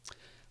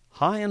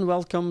Hi and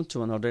welcome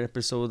to another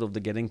episode of the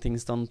Getting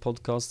Things Done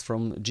podcast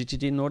from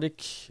GTD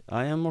Nordic.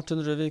 I am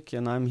Morten Røvik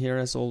and I'm here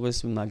as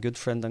always with my good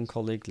friend and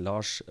colleague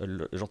Lars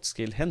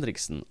Rotskill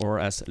Henriksen, or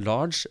as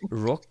Large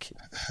Rock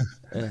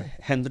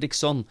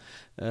Henriksson,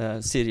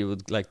 Siri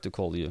would like to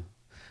call you.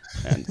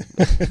 And,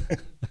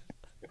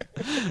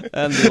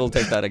 and we will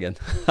take that again.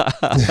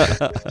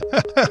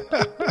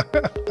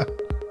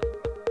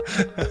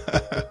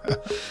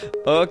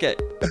 Okay.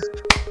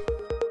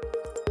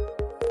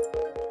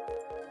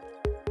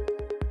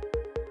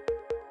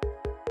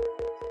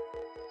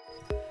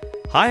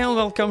 Hi and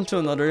welcome to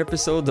another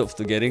episode of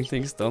the Getting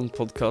Things Done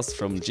podcast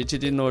from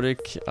GTD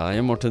Nordic. I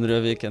am Morten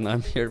Røvik and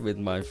I'm here with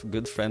my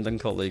good friend and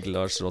colleague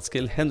Lars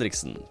Rotskill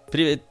Henriksen.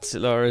 Privet,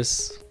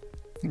 Lars.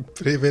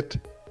 Privet,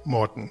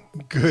 Morten.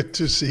 Good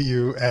to see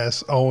you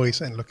as always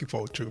and looking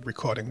forward to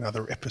recording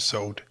another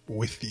episode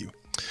with you.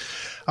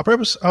 Our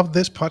purpose of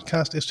this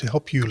podcast is to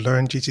help you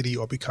learn GTD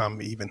or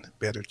become even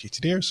better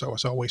GTDers. So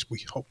as always,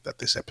 we hope that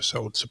this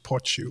episode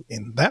supports you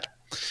in that.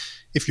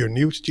 If you're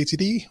new to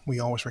GTD, we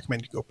always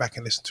recommend you go back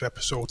and listen to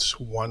episodes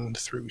 1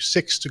 through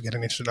 6 to get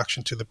an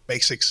introduction to the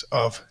basics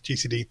of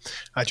GTD.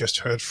 I just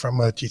heard from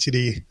a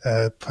GTD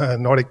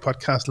Nordic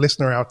podcast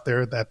listener out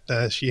there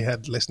that she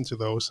had listened to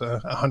those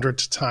 100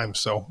 times.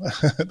 So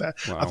wow.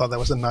 I thought that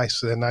was a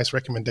nice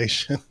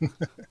recommendation.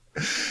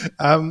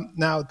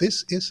 Now,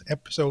 this is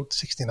episode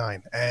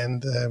 69,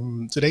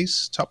 and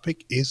today's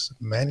topic is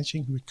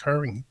managing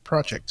recurring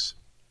projects.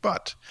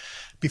 But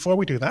before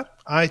we do that,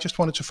 I just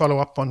wanted to follow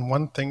up on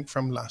one thing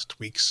from last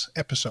week's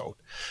episode.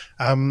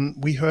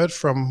 We heard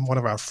from one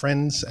of our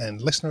friends and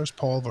listeners,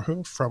 Paul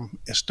Verhoeven from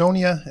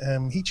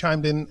Estonia. He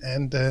chimed in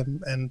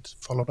and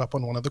followed up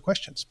on one of the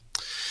questions.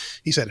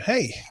 He said,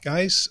 "Hey,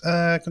 guys,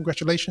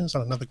 congratulations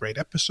on another great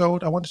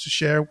episode. I wanted to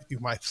share with you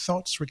my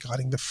thoughts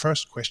regarding the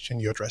first question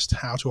you addressed,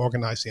 how to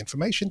organize the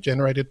information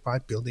generated by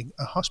building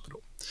a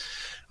hospital.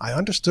 I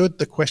understood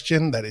the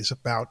question that is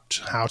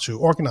about how to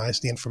organize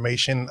the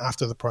information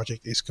after the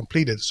project is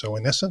completed. So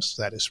in essence,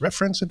 that is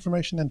reference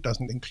information and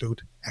doesn't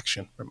include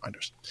action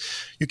reminders.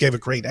 You gave a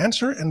great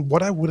answer, and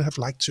what I would have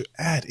liked to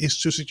add is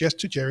to suggest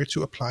to Jerry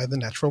to apply the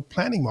natural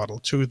planning model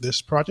to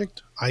this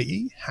project,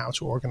 i.e. how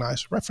to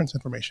organize reference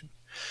information.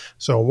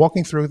 So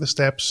walking through the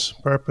steps,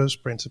 purpose,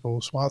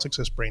 principles, wild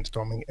success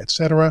brainstorming,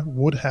 etc.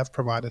 would have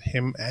provided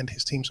him and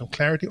his team some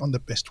clarity on the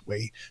best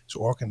way to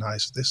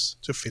organize this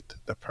to fit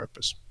the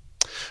purpose."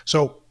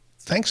 So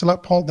thanks a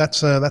lot, Paul.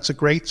 That's a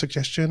great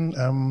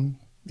suggestion.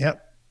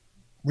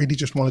 Really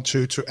just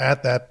wanted to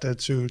add that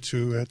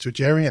to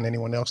Jerry and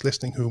anyone else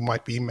listening who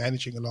might be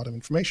managing a lot of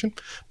information.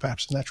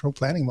 Perhaps the natural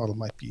planning model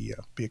might be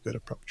a good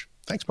approach.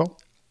 Thanks, Paul.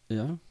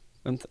 Yeah.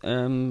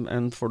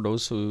 And for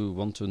those who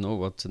want to know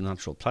what the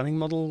natural planning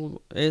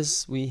model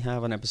is, we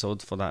have an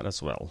episode for that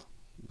as well.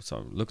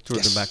 So look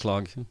through the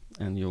backlog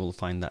and you will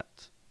find that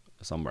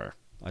somewhere.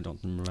 I don't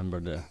remember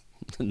the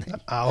name.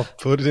 I'll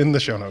put it in the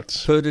show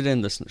notes. Put it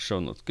in the show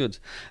notes. Good.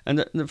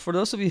 And for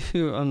those of you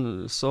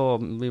who saw,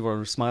 we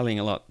were smiling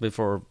a lot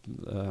before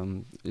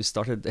we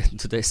started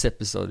today's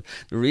episode.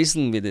 The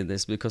reason we did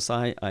this because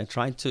I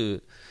tried to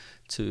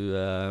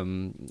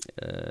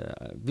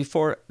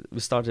before we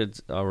started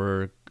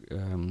our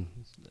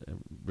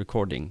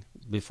recording,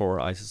 before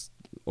I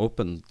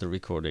opened the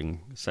recording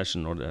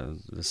session or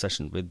the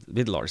session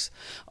with Lars,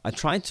 I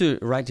tried to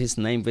write his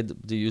name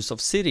with the use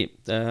of Siri,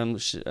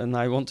 and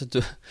I wanted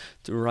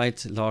to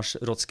write Lars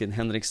Rotskill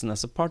Henriksen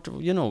as a part of,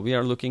 we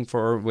are looking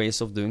for ways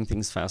of doing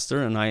things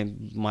faster,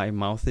 and my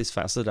mouth is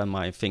faster than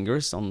my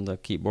fingers on the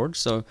keyboard,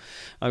 so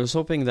I was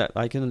hoping that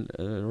I can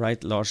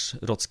write Lars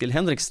Rotskill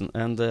Henriksen,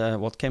 and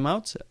what came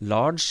out?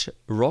 Large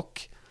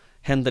Rock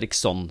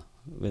Henriksson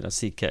with a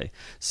CK.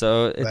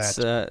 So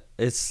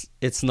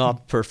it's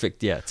not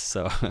perfect yet.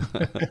 So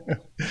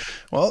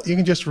well, you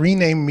can just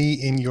rename me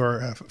in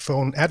your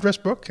phone address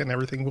book, and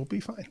everything will be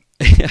fine.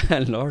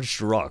 Yeah,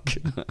 Large Rock.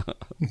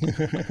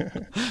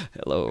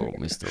 Hello,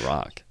 Mr.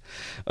 Rock.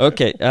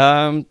 Okay.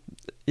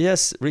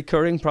 Yes,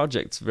 recurring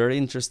projects. Very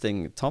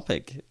interesting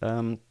topic.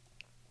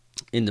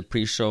 In the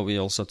pre-show, we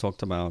also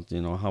talked about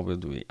how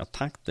would we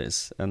attack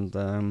this, and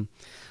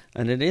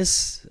it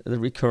is the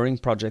recurring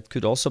project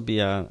could also be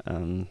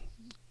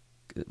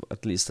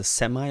at least a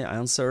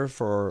semi-answer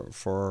for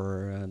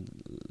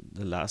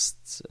the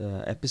last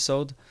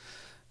episode,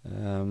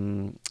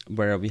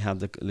 where we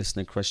had the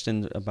listener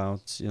question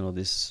about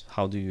this: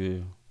 how do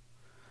you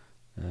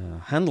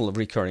handle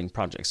recurring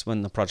projects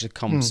when the project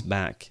comes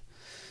back?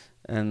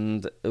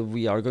 And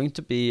we are going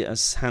to be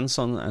as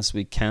hands-on as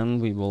we can.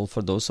 We will,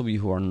 for those of you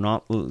who are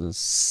not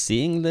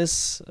seeing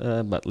this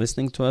but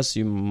listening to us,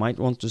 you might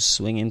want to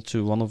swing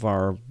into one of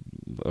our,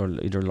 or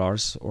either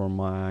Lars or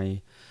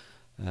my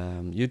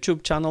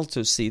YouTube channel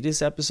to see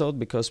this episode,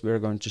 because we are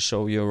going to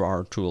show you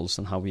our tools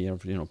and how we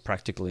are,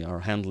 practically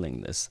are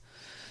handling this.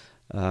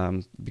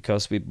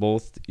 Because we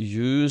both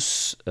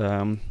use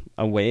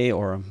a way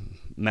or a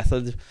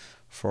method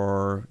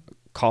for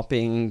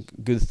copying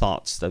good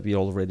thoughts that we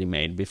already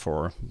made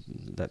before,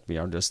 that we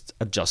are just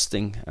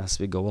adjusting as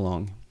we go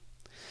along.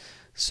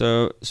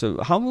 So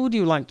how would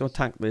you like to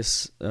attack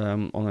this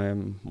on a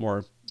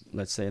more,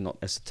 let's say, not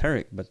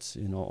esoteric, but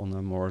on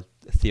a more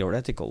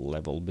theoretical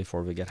level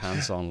before we get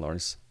hands-on,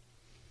 Lars?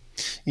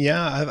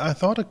 Yeah, I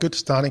thought a good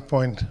starting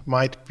point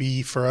might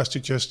be for us to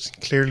just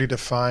clearly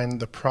define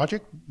the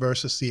project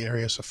versus the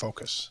areas of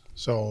focus.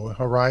 So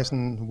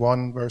Horizon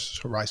 1 versus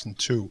Horizon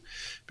 2,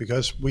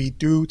 because we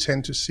do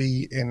tend to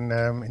see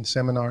in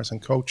seminars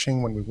and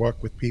coaching when we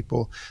work with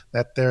people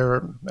that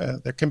there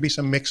can be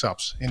some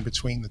mix-ups in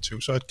between the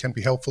two. So it can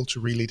be helpful to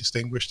really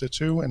distinguish the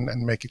two and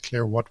make it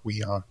clear what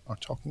we are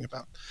talking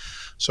about.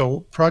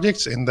 So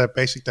projects in the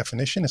basic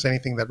definition is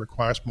anything that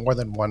requires more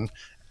than one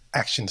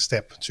action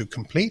step to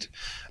complete.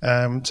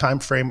 Time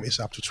frame is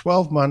up to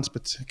 12 months,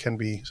 but can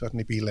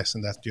certainly be less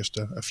than that, just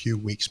a few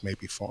weeks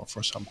maybe for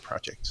some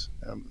projects.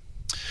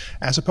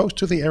 As opposed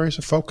to the areas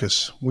of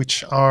focus,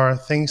 which are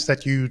things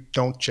that you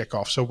don't check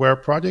off. So where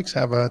projects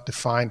have a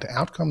defined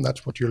outcome,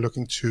 that's what you're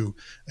looking to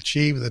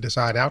achieve, the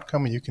desired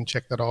outcome, and you can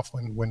check that off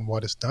when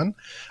what is done.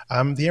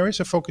 The areas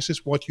of focus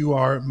is what you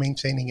are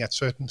maintaining at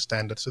certain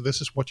standards. So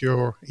this is what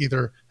you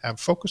either have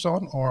focus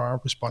on or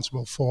are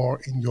responsible for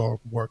in your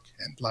work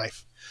and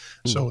life.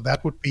 So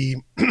that would be,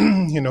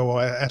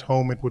 at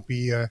home, it would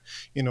be,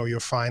 your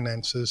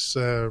finances,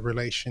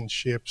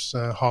 relationships,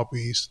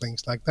 hobbies,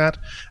 things like that.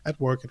 At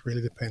work, it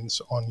really depends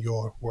on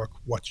your work,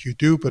 what you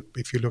do. But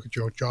if you look at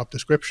your job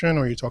description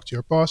or you talk to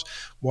your boss,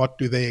 what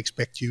do they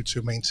expect you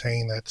to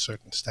maintain at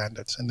certain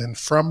standards? And then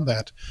from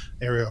that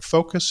area of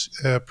focus,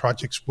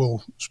 projects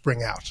will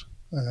spring out.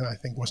 I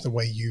think was the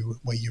way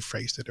you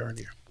phrased it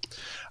earlier.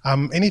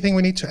 Anything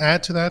we need to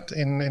add to that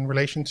in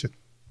relation to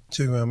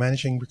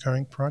managing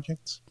recurring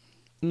projects?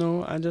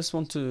 No, I just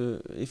want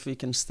to, if we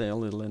can stay a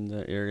little in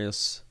the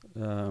areas,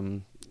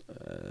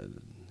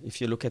 if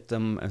you look at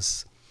them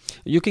as,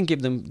 you can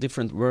give them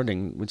different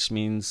wording, which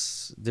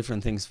means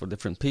different things for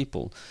different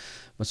people.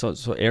 But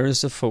so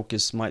areas of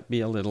focus might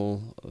be a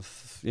little,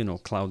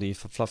 cloudy,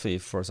 fluffy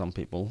for some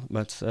people.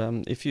 But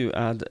if you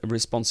add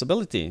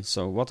responsibility,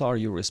 so what are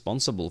you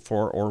responsible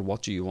for, or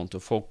what do you want to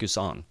focus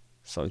on?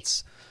 So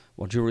it's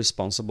what you're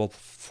responsible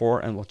for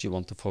and what you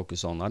want to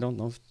focus on. I don't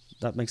know if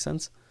that makes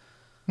sense.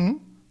 Mm-hmm.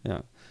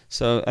 Yeah.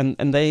 So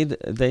and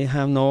they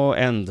have no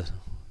end,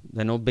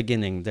 they're no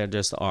beginning. They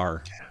just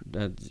are.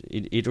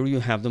 Either you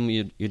have them,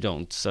 you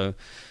don't. So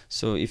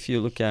if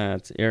you look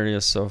at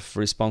areas of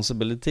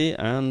responsibility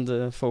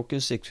and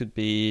focus, it could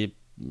be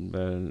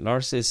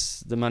Lars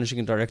is the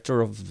managing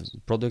director of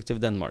Productive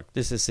Denmark.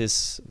 This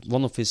is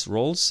one of his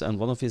roles and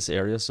one of his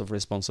areas of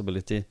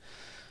responsibility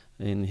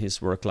in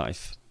his work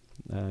life.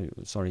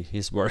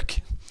 His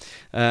work,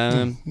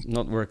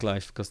 not work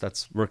life, because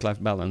that's work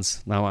life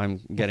balance. Now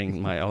I'm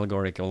getting my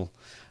allegorical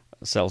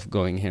self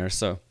going here.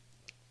 So,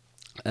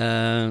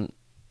 and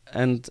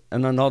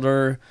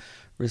another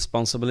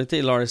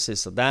responsibility. Lars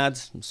is a dad,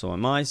 so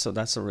am I. So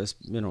that's a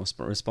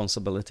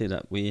responsibility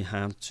that we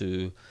have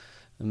to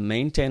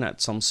maintain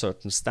at some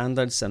certain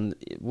standards. And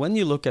when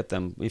you look at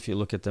them, if you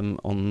look at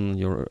them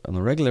on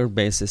a regular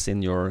basis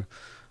in your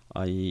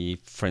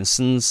for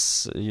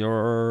instance,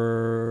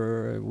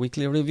 your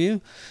weekly review,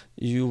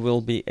 you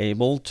will be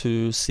able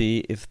to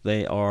see if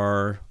they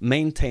are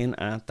maintained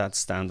at that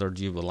standard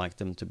you would like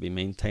them to be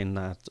maintained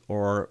at,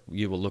 or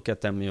you will look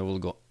at them, you will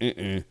go,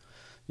 you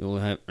will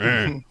have,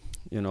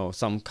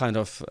 some kind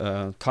of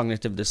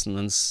cognitive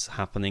dissonance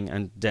happening,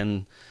 and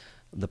then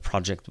the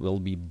project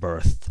will be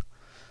birthed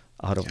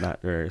out of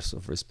that areas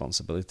of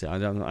responsibility.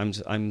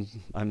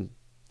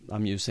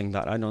 I'm using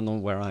that. I don't know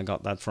where I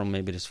got that from.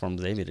 Maybe it's from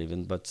David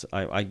even, but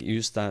I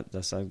use that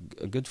as a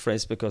good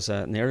phrase, because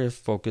an area of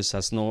focus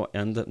has no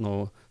end,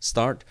 no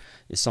start.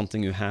 It's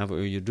something you have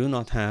or you do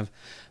not have,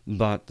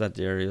 but that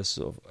area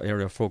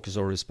of focus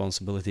or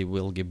responsibility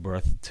will give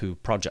birth to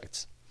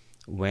projects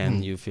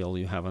when you feel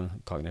you have a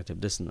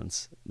cognitive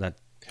dissonance.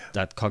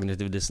 That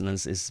cognitive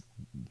dissonance is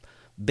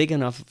big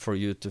enough for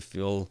you to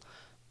feel,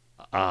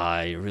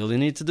 I really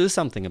need to do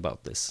something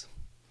about this.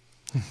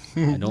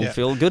 I don't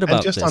feel good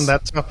about this. And just on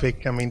that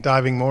topic,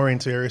 diving more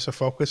into areas of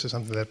focus is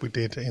something that we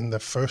did in the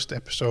first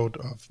episode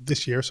of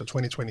this year, so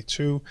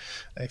 2022,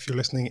 if you're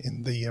listening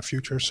in the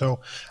future. So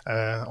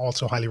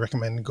also highly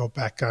recommend go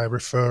back. I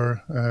refer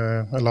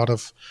a lot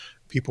of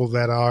people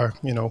that are,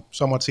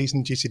 somewhat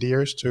seasoned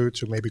GCDers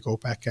to maybe go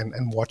back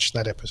and watch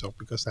that episode,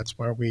 because that's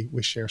where we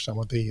share some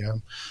of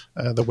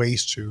the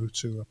ways to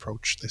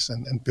approach this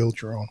and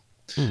build your own.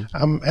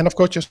 And of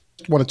course, just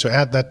wanted to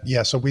add that,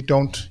 so we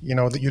don't,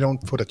 that you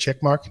don't put a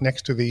check mark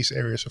next to these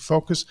areas of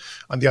focus.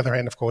 On the other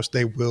hand, of course,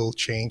 they will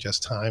change as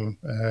time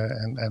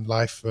and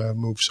life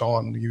moves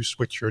on. You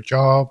switch your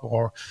job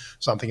or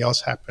something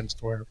else happens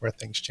where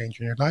things change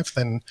in your life,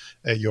 then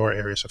your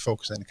areas of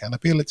focus and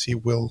accountability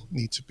will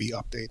need to be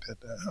updated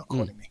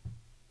accordingly.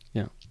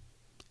 Yeah.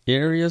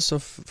 Areas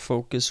of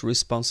focus,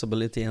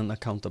 responsibility, and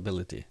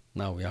accountability.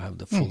 Now we have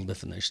the full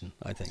definition,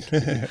 I think.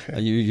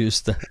 You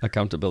used the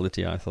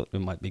accountability. I thought it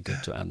might be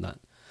good to add that.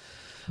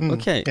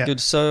 Okay,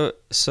 good. So,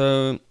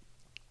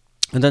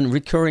 and then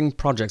recurring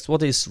projects.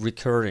 What is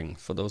recurring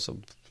for those of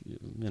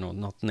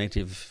not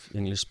native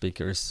English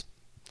speakers?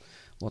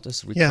 What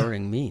does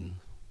recurring mean?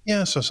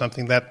 Yeah, so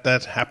something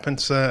that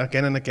happens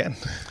again and again.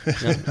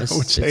 Yeah, I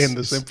would say in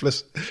the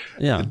simplest,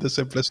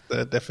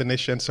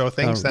 definition. So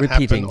things that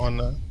repeating. happen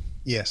on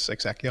yes,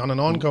 exactly, on an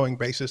ongoing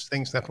basis.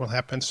 Things that will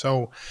happen.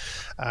 So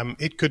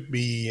it could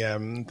be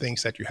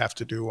things that you have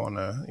to do on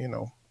a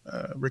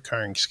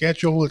recurring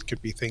schedule. It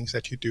could be things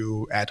that you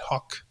do ad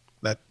hoc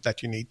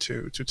that you need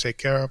to take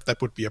care of.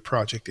 That would be a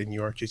project in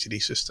your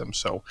GTD system.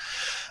 So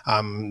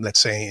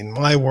let's say in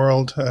my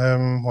world,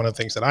 one of the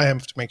things that I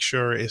have to make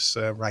sure is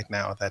right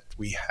now that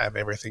we have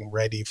everything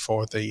ready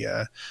for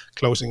the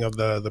closing of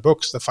the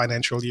books, the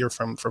financial year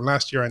from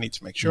last year. I need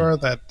to make sure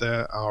that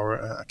our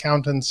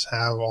accountants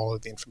have all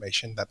of the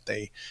information that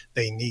they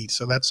need.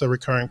 So that's a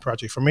recurring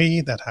project for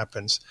me that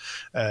happens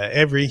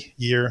every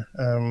year,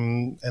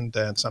 and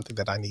something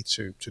that I need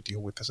to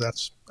deal with. So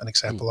that's an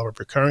example of a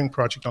recurring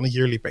project on a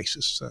yearly basis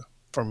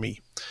for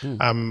me.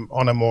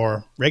 On a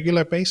more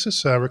regular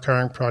basis,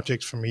 recurring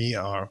projects for me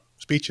are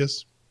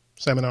speeches,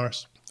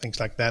 seminars, things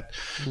like that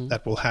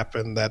that will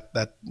happen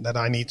that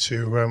I need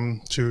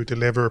to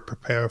deliver,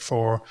 prepare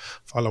for,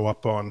 follow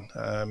up on,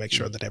 make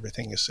sure that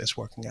everything is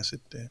working as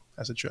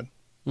it should.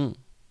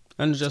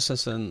 And just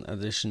as an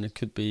addition, it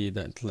could be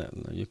that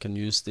you can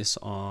use this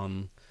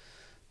on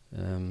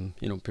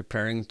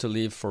preparing to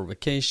leave for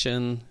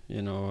vacation,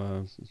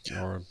 or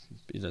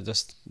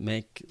just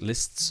make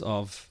lists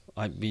of.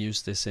 We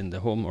use this in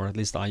the home, or at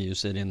least I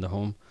use it in the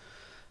home.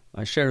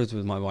 I share it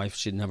with my wife.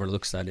 She never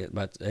looks at it,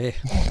 but hey,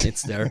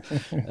 it's there.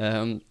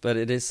 But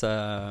it is,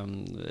 a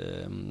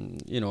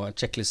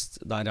checklist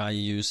that I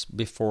use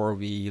before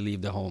we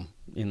leave the home.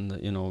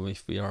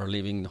 If we are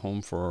leaving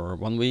home for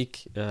 1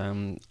 week,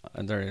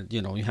 there,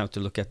 you have to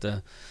look at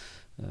the.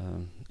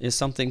 Is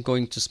something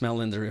going to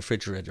smell in the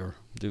refrigerator?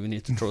 Do we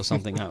need to throw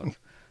something out?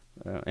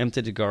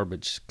 Empty the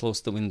garbage,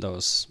 close the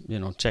windows,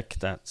 check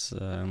that,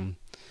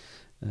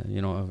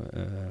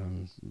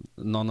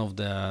 none of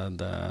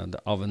the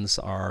ovens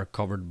are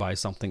covered by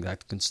something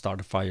that can start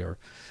a fire,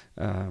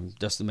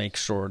 just to make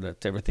sure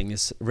that everything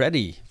is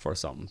ready for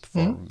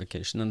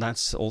vacation. And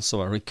that's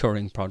also a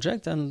recurring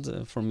project.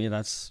 And for me,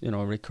 that's,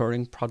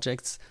 recurring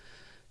projects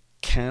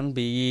can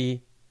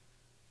be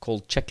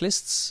called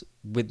checklists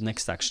with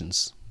next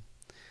actions,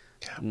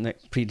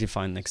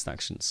 predefined next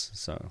actions.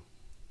 So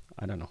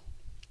I don't know.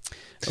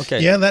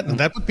 Okay. Yeah,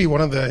 that would be one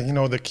of the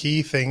the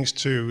key things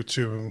to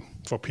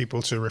for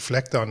people to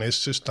reflect on,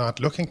 is to start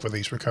looking for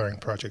these recurring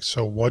projects.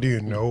 So what do you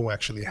know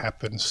actually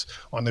happens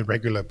on a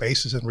regular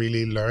basis, and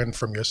really learn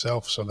from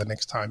yourself. So the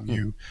next time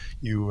you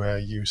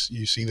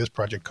see this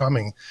project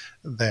coming,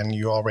 then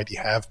you already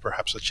have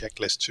perhaps a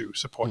checklist to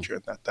support you.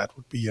 And that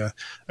would be a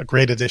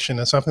great addition,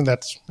 and something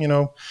that's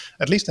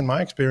at least in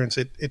my experience,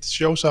 it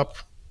shows up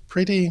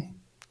pretty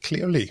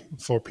clearly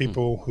for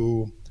people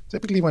who.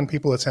 Typically when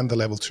people attend the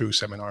level 2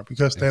 seminar,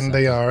 because then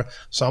they are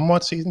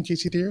somewhat seasoned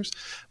GTDers,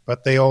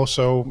 but they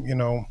also,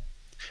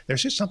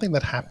 there's just something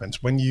that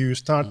happens when you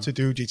start to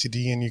do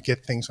GTD and you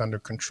get things under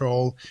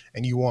control,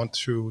 and you want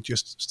to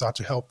just start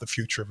to help the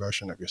future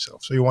version of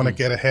yourself. So you want to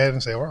get ahead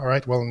and say, all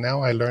right, well,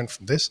 now I learned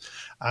from this.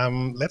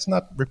 Let's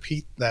not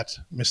repeat that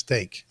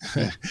mistake.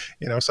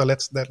 So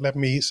let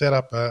me set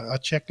up a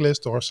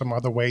checklist or some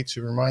other way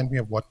to remind me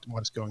of what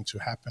is going to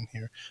happen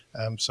here.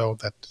 So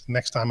that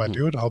next time I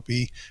do it, I'll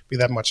be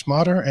that much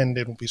smarter, and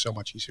it'll be so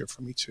much easier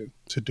for me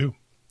to do.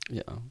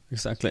 Yeah,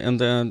 exactly. And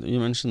then you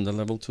mentioned the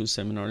level 2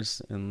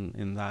 seminars.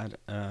 In that,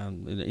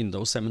 in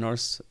those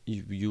seminars,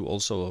 you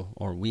also,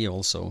 or we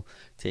also,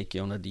 take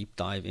you on a deep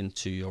dive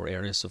into your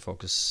areas of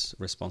focus,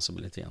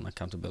 responsibility, and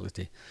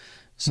accountability,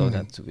 so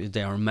that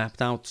they are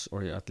mapped out,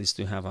 or at least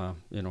you have a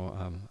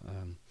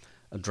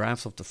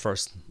draft of the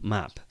first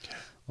map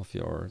of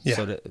your.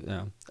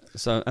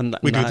 So and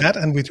we do that,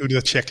 and we do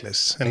the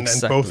checklists, and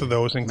both of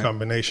those in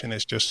combination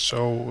is just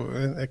so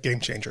a game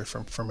changer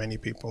for many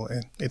people.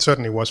 It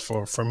certainly was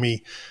for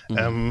me.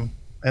 And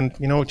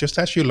just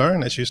as you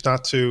learn, as you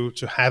start to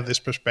have this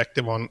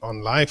perspective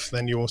on life,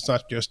 then you will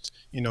start just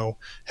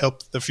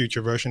help the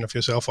future version of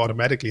yourself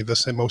automatically.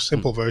 The most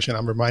simple version,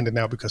 I'm reminded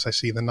now because I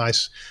see the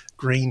nice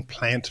green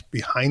plant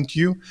behind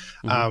you.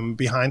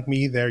 Behind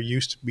me, there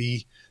used to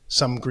be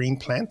some green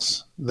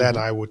plants that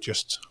I would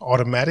just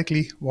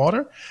automatically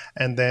water,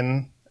 and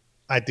then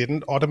I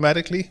didn't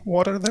automatically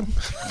water them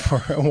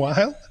for a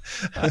while.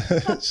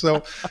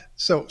 So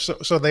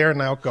they are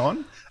now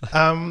gone.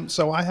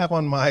 So I have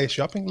on my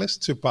shopping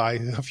list to buy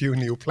a few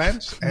new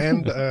plants,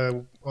 and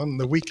on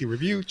the weekly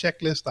review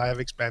checklist, I have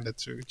expanded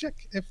to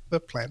check if the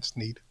plants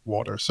need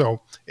water.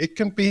 So it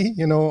can be,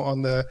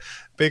 on the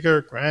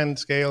bigger, grand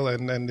scale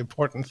and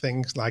important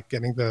things like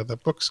getting the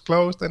books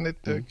closed, and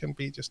it can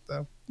be just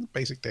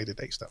basic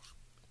day-to-day stuff.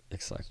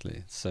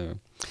 Exactly. So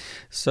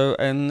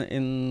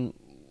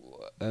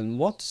and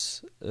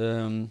what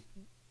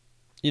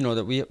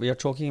that we are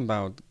talking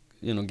about,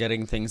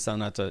 getting things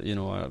done at a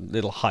a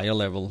little higher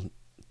level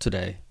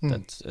today.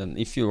 And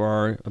if you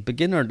are a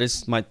beginner,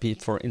 this might be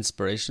for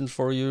inspiration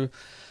for you,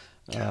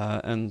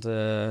 and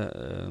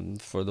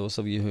for those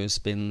of you who's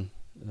been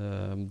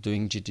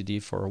doing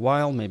GTD for a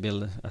while, maybe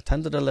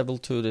attended a level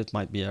 2. That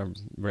might be a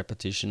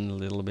repetition a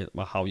little bit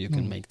about how you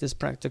can make this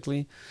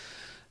practically.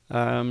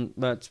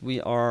 But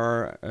we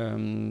are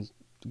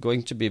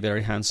going to be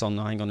very hands-on.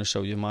 I'm going to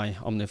show you my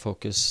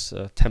OmniFocus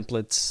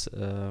templates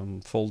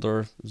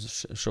folder,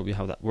 show you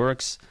how that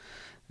works.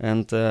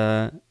 And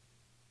the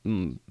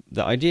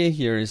idea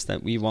here is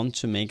that we want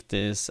to make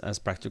this as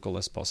practical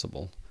as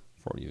possible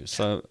for you.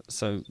 So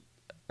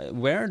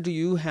where do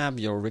you have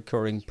your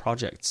recurring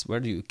projects?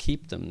 Where do you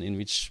keep them? In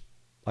which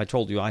I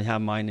told you I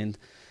have mine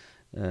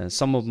in.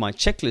 Some of my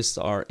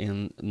checklists are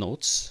in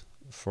Notes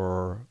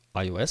for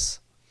iOS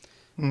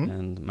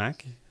and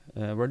Mac.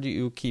 Where do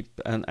you keep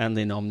and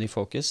in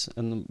OmniFocus?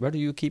 And where do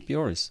you keep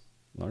yours,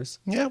 Lars?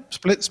 Yeah,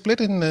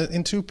 split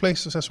in 2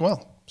 places as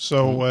well.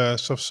 So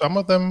so some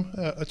of them,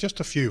 just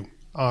a few,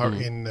 are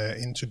in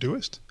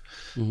Todoist,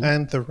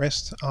 and the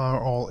rest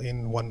are all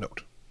in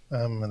OneNote.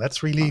 And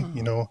that's really,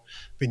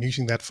 been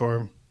using that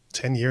for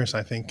 10 years,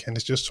 I think. And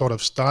it's just sort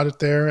of started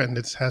there, and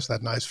it has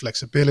that nice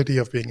flexibility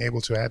of being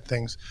able to add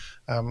things.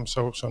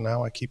 So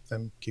now I keep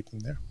them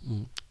there.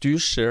 Do you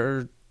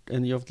share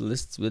any of the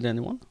lists with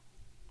anyone?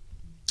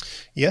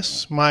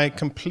 Yes, my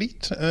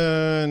complete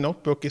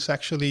notebook is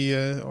actually,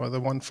 or the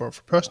one for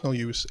personal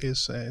use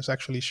is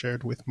actually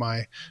shared with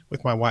my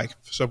wife.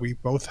 So we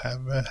both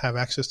have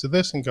access to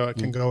this and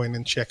can go in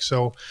and check.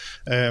 So,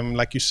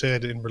 like you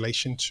said, in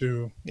relation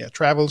to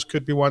travels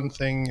could be one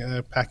thing.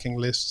 Packing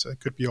lists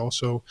could be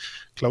also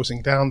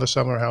closing down the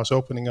summer house,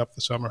 opening up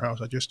the summer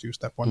house. I just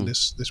used that one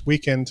this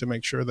weekend to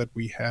make sure that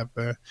we have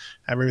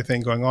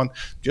everything going on.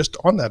 Just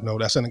on that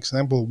note, as an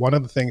example, one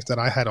of the things that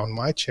I had on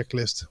my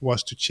checklist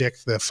was to check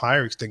the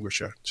fire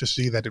extinguisher to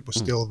see that it was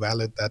still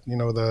valid, that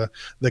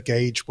the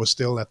gauge was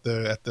still at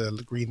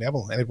the green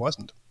level, and it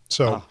wasn't.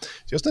 So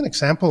just an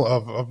example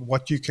of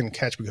what you can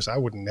catch, because I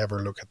would never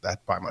look at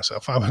that by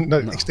myself. I would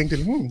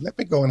instinctively, let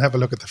me go and have a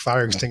look at the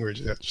fire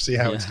extinguisher to see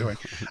how it's doing.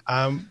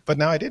 But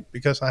now I did,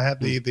 because I had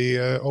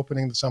the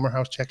opening the summer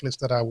house checklist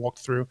that I walked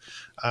through,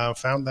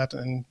 found that,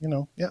 and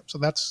so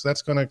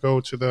that's going to go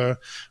to the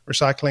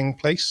recycling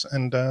place,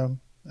 and a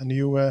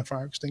new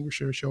fire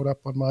extinguisher showed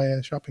up on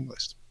my shopping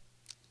list.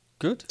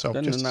 Good. So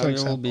then now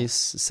you will be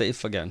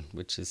safe again,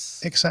 which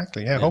is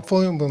exactly. Yeah.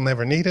 Hopefully we'll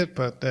never need it,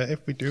 but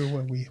if we do,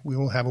 we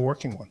will have a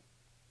working one.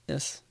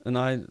 Yes, and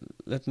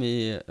let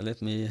me.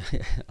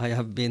 I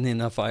have been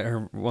in a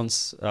fire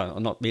once.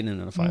 Not been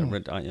in a fire,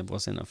 but I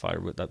was in a fire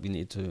that we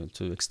need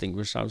to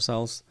extinguish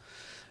ourselves.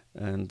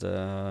 And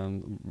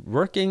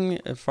working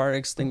fire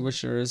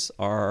extinguishers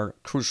are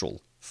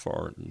crucial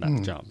for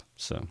that job.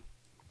 So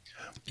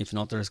if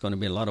not, there's going to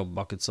be a lot of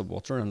buckets of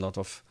water and a lot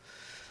of,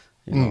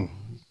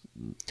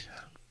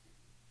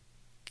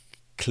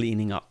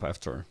 cleaning up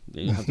after.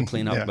 You have to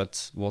clean up,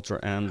 but water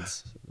and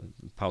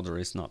powder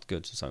is not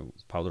good. So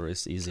powder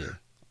is easier.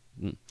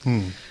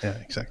 Yeah,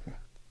 exactly.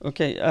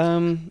 Okay.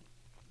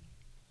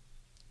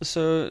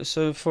 So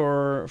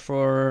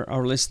for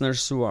our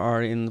listeners who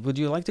are in, would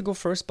you like to go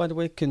first? By the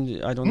way,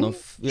 I don't know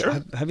if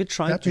sure. Have you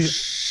tried to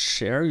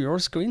share your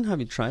screen? Have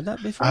you tried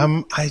that before?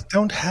 I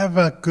don't have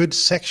a good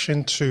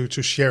section to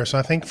share. So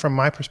I think from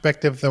my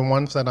perspective, the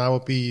ones that I will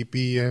be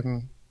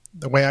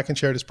the way I can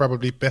share it is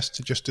probably best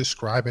to just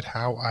describe it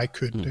how I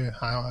could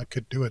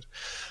do it.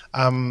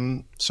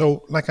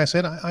 So, like I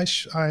said,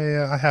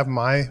 I have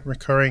my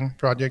recurring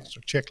projects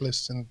or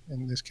checklists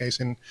in this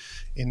case in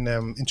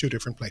 2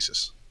 different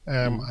places.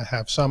 I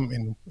have some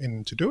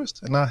in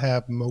Todoist, and I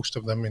have most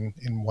of them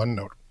in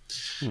OneNote.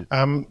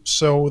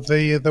 So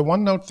the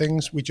OneNote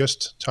things we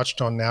just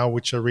touched on now,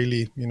 which are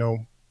really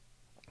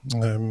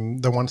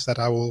the ones that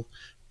I will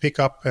pick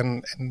up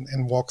and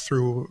walk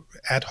through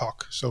ad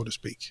hoc, so to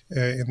speak,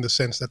 in the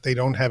sense that they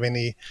don't have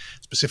any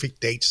specific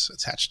dates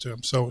attached to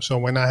them. So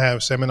when I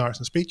have seminars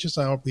and speeches,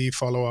 I'll be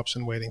follow-ups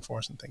and waiting for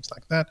us and things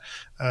like that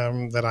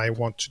that I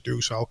want to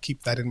do. So I'll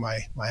keep that in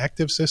my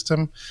active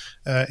system.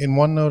 In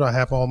OneNote, I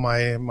have all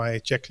my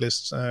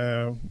checklists.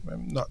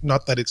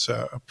 Not that it's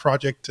a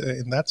project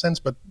in that sense,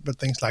 but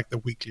things like the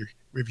weekly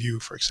review,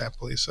 for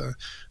example, is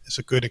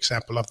a good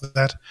example of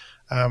that.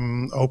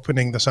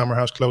 Opening the summer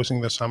house,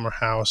 closing the summer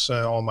house,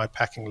 all my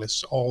packing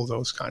lists, all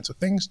those kinds of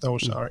things.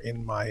 Those are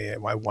in my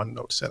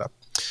OneNote setup,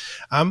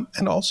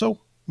 and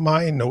also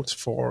my notes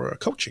for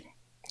coaching.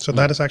 So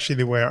that is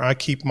actually where I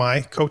keep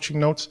my coaching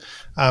notes.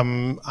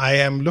 I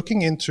am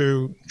looking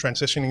into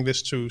transitioning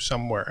this to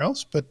somewhere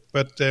else, but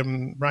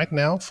right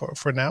now,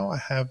 for now, I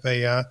have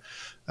a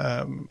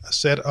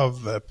set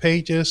of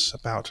pages,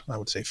 about, I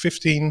would say,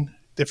 15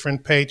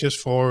 different pages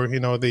for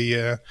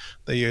the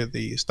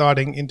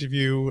starting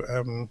interview,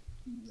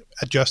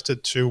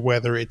 adjusted to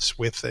whether it's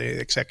with a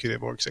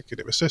executive or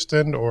executive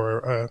assistant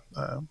or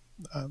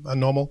a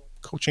normal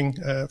coaching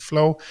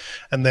flow,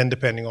 and then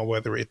depending on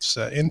whether it's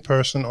in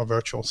person or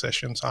virtual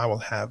sessions, I will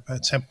have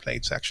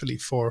templates actually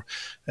for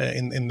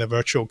in the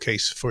virtual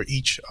case for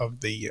each of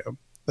the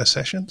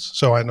sessions.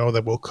 So I know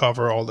that we'll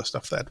cover all the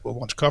stuff that we'll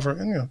want to cover,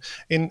 and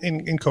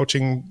in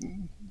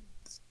coaching,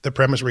 the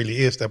premise really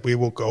is that we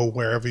will go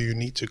wherever you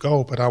need to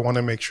go, but I want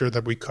to make sure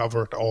that we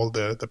covered all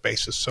the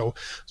bases. So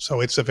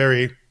it's a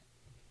very,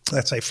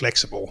 let's say,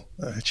 flexible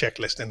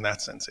checklist in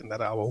that sense, in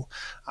that I will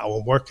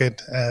work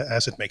it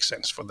as it makes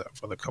sense for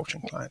the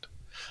coaching client.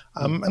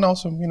 And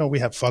also, we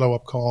have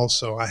follow-up calls,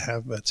 so I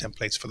have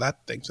templates for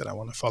that, things that I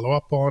want to follow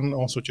up on.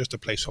 Also, just a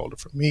placeholder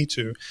for me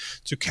to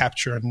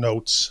capture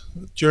notes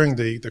during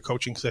the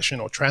coaching session,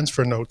 or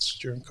transfer notes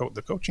during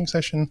the coaching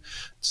session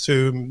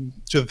to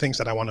the things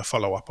that I want to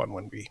follow up on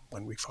when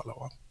we follow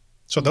up.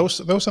 So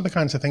those are the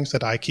kinds of things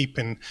that I keep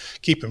in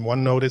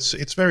OneNote.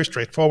 It's very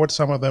straightforward.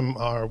 Some of them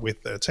are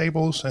with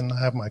tables, and I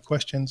have my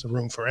questions, a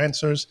room for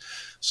answers.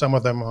 Some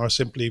of them are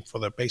simply for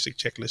the basic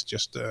checklist,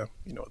 just the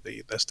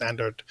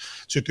standard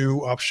to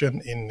do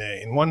option in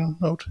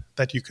OneNote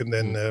that you can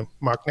then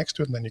mark next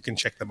to it, and then you can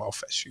check them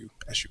off as you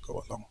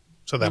go along.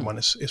 So that one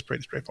is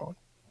pretty straightforward.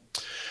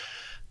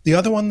 The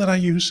other one that I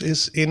use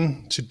is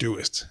in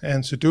Todoist,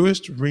 and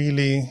Todoist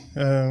really,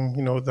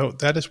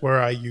 that is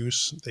where I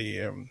use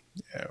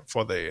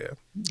for the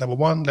level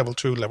 1, level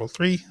 2, level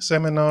 3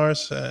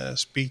 seminars,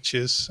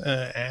 speeches,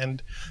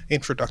 and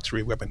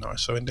introductory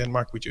webinars. So in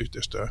Denmark, we do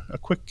just a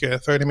quick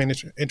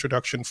 30-minute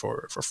introduction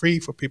for free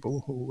for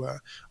people who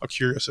are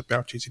curious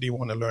about GTD,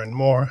 want to learn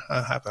more.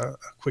 I have a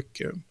quick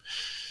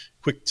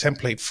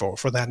template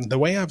for that. And the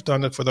way I've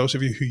done it, for those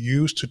of you who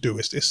use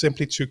Todoist, is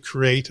simply to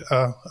create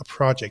a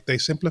project. They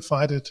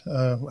simplified it,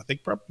 I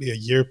think probably a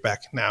year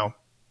back now.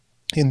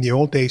 In the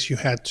old days, you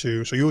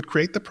would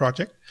create the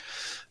project,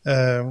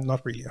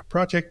 not really a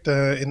project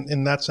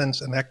in that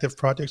sense, an active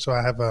project. So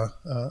I have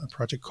a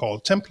project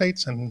called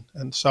templates,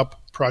 and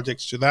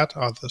sub-projects to that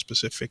are the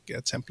specific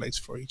templates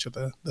for each of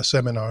the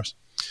seminars.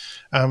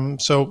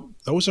 So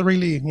those are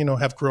really,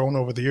 have grown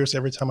over the years.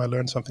 Every time I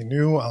learn something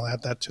new, I'll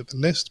add that to the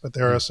list. But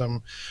there are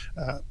some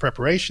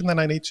preparation that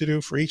I need to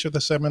do for each of the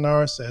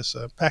seminars. There's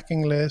a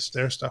packing list.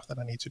 There's stuff that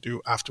I need to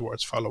do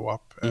afterwards, follow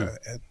up, and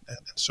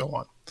so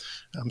on.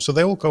 So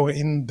they will go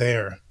in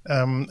there.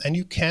 And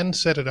you can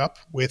set it up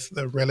with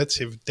the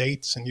relative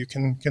dates, and you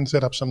can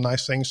set up some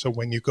nice things. So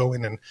when you go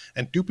in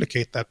and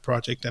duplicate that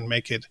project and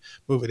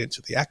move it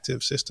into the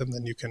active system,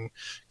 then you can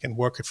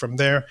work it from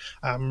there.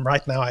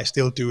 Right now, I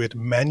still do it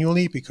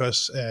manually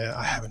because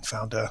I haven't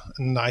found a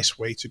nice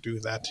way to do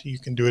that. You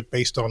can do it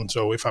based on,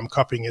 so if I'm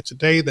copying it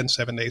today, then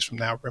 7 days from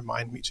now,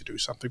 remind me to do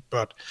something.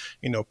 But,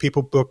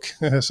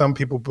 some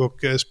people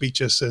book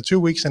speeches 2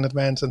 weeks in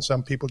advance, and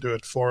some people do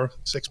it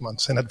 4-6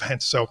 months in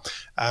advance. So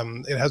I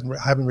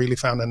haven't really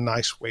found a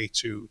nice way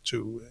to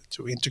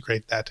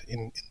integrate that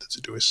in the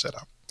Todoist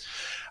setup.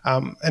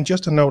 And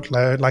just a note,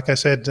 like I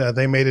said,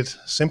 they made it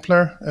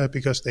simpler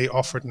because they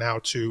offered now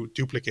to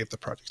duplicate the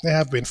projects. They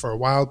have been for a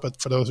while,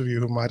 but for those of you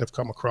who might have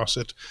come across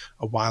it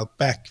a while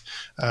back,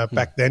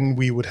 back then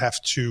we would have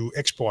to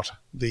export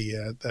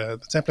the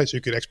templates.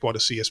 You could export a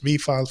CSV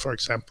file, for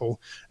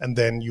example, and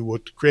then you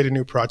would create a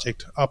new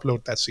project,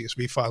 upload that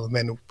CSV file, and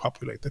then it would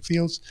populate the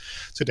fields.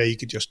 Today you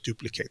could just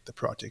duplicate the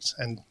projects,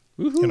 and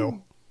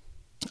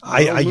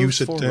I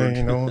use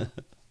it.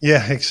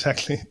 Yeah,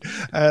 exactly.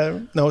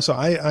 So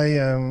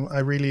I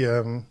really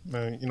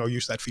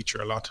use that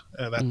feature a lot.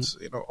 That's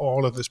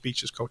all of the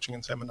speeches, coaching,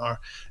 and seminar,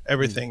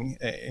 everything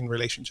in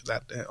relation to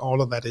that.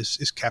 All of that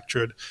is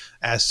captured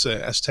as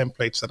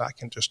templates that I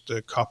can just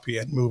copy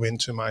and move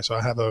into my. So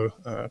I have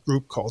a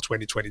group called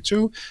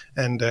 2022,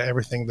 and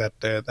everything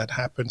that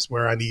happens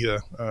where I need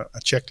a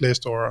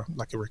checklist or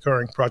like a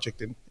recurring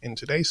project in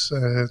today's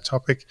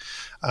topic,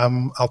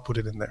 I'll put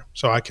it in there,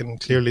 so I can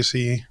clearly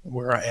see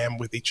where I am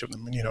with each of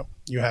them. And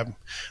you have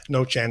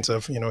no chance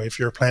of, if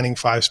you're planning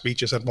 5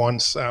 speeches at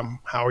once,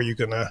 how are you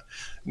going to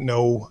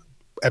know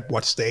at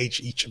what stage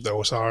each of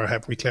those are?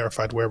 Have we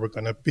clarified where we're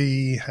going to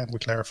be? Have we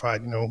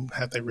clarified,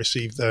 have they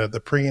received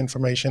the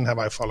pre-information? Have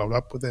I followed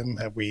up with them?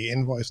 Have we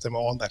invoiced them?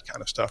 All that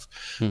kind of stuff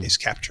is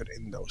captured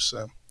in those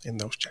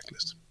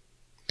checklists.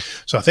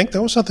 So I think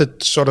those are the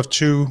sort of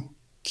 2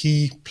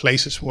 key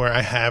places where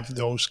I have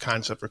those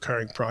kinds of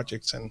recurring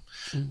projects. And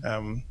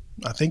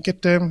I think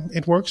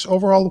it works.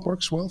 Overall, it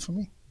works well for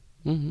me.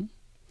 Mm-hmm.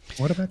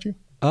 What about you?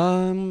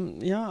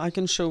 I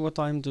can show what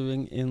I'm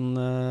doing in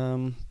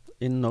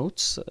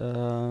Notes,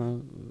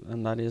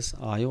 and that is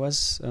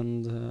iOS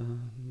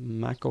and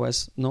Mac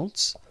OS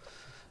Notes.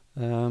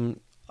 I'm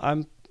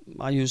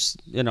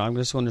just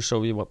going to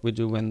show you what we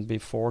do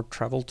before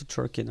travel to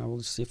Turkey, and I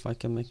will see if I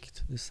can make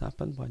this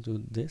happen by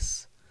doing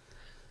this.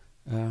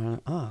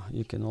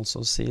 You can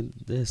also see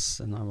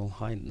this, and I will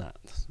hide that.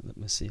 Let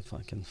me see if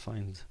I can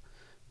find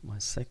my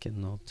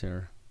second note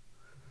here,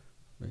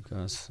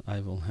 because I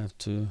will have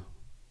to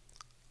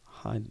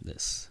hide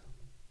this,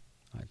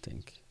 I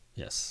think.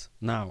 Yes.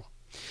 Now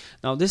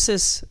this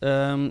is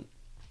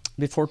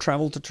before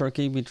travel to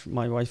Turkey.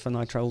 My wife and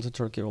I travel to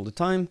Turkey all the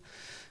time.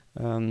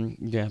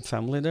 We have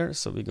family there,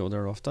 so we go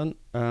there often.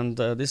 And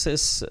this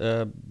is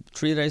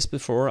 3 days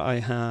before. I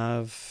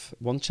have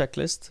one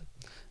checklist,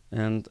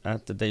 and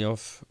at the day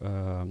of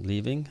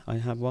leaving, I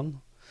have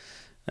one.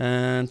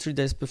 And 3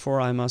 days before,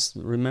 I must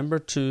remember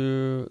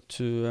to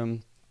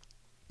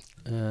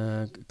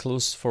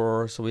close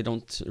for, so we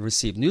don't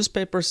receive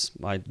newspapers.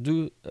 I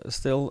do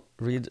still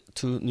read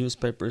 2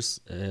 newspapers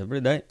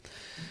every day.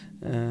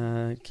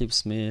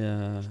 Keeps me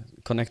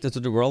connected to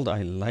the world.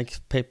 I like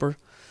paper.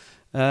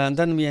 And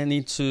then we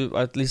need to,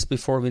 at least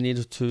before, we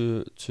needed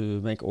to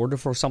make order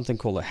for something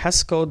called a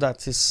HAS code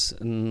that is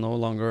no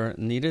longer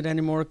needed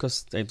anymore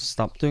because they've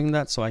stopped doing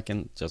that, so I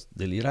can just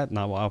delete that.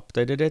 Now I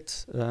updated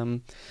it.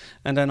 And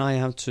then I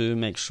have to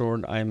make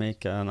sure I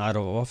make an out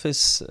of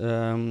office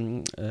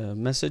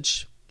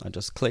message. I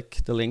just click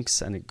the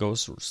links and it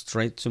goes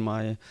straight to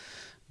my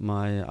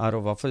out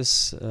of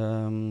office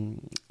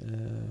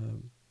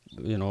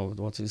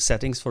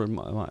settings for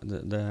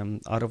the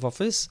out of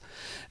office.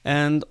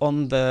 And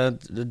on the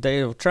day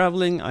of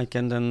traveling, I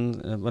can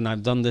then, when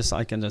I've done this,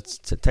 I can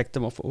just detect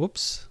them off.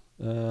 Oops,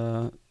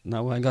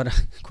 now I got a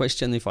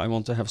question if I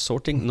want to have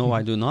sorting. No,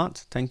 I do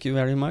not. Thank you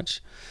very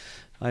much.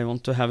 I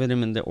want to have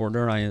them in the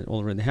order I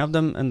already have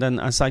them. And then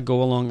as I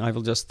go along, I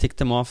will just tick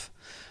them off,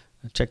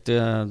 check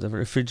the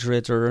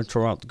refrigerator,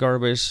 throw out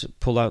garbage,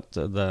 pull out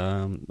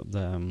the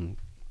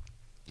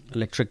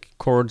electric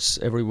cords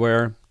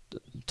everywhere,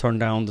 turn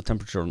down the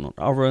temperature on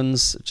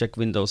ovens, check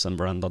windows and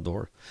veranda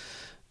door.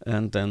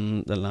 And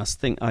then the last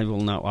thing I will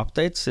now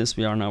update, since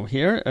we are now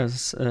here,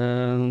 is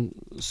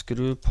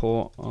skru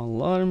på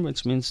alarm,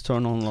 which means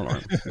turn on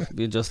alarm.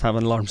 We just have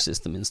an alarm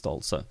system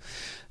installed.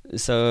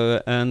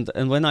 So and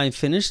when I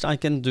finished, I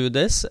can do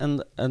this,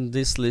 and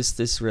this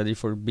list is ready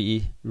for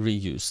be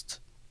reused.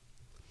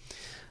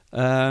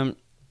 I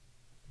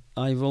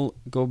will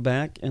go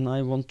back and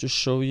I want to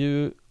show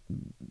you,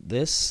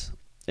 this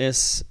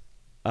is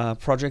a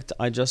project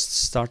I just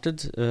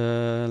started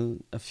a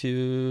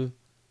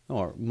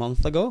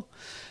month ago,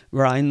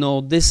 where I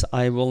know this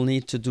I will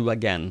need to do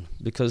again,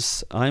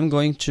 because I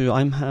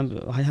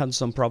had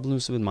some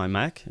problems with my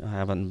Mac. I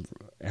have an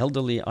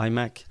elderly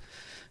iMac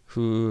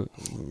who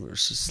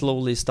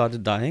slowly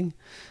started dying,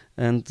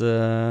 and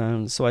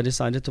so I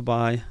decided to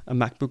buy a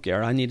MacBook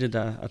Air. I needed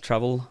a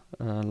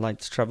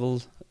light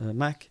travel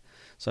Mac,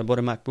 so I bought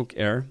a MacBook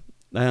Air.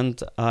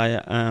 And I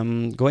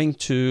am going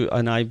to,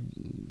 and I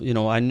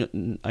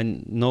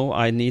know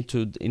I need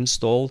to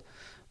install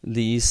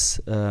these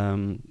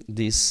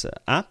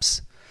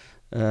apps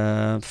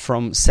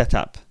from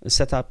Setapp.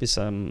 Setapp is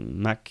a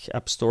Mac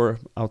app store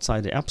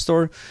outside the App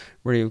Store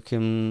where you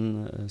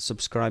can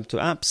subscribe to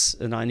apps,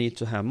 and I need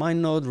to have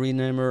MindNode,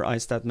 Renamer,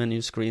 iStat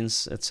menu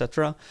screens,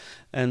 etc.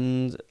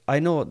 And I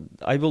know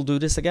I will do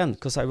this again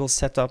because I will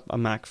set up a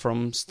Mac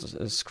from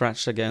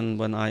scratch again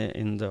when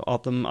in the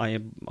autumn,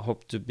 I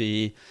hope to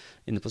be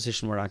in the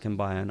position where I can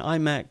buy an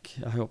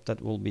iMac. I hope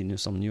that will be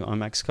some new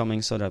iMacs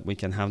coming so that we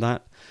can have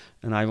that.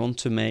 And I want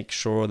to make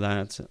sure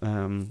that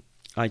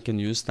I can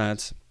use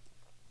that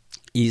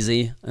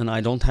easy, and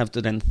I don't have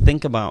to then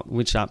think about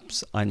which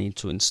apps I need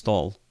to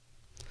install.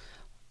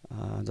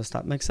 Does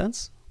that make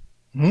sense?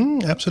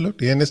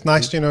 Absolutely. And it's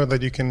nice,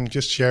 that you can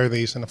just share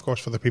these. And of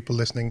course, for the people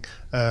listening,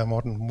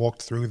 Morten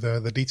walked through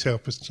the detail,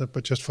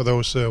 but just for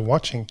those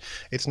watching,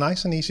 it's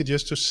nice and easy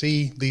just to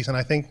see these. And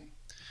I think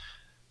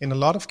in a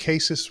lot of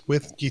cases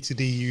with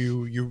GTD,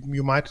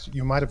 you might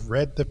have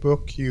read the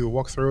book, you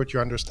walk through it, you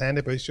understand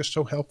it, but it's just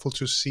so helpful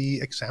to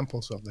see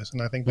examples of this. And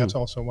I think that's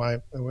also why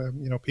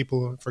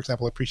people, for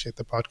example, appreciate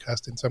the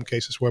podcast in some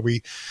cases where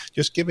we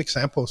just give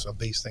examples of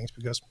these things,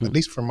 because at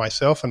least for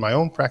myself and my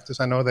own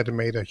practice, I know that it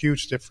made a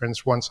huge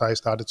difference once I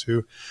started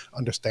to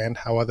understand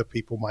how other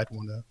people might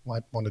want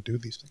to do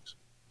these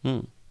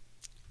things.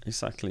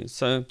 Exactly.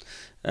 So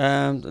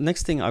the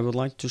next thing I would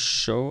like to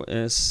show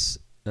is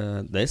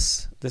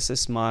this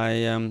is my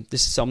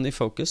this is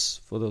OmniFocus.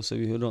 For those of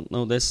you who don't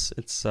know this,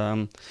 it's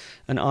an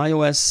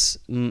iOS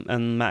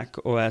and Mac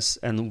OS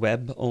and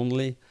web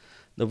only.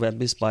 The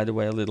web is, by the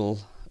way, a little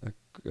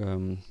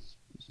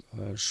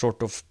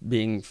short of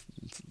being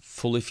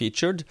fully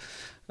featured,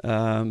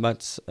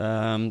 but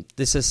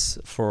this is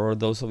for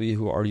those of you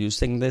who are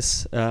using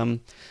this.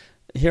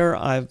 Here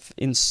I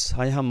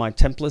have my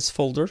templates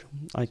folder.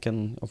 I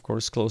can, of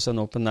course, close and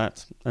open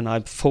that. And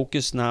I've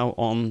focused now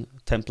on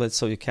templates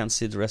so you can't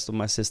see the rest of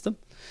my system.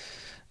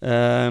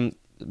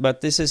 But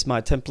this is my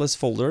templates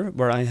folder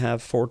where I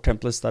have 4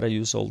 templates that I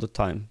use all the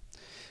time.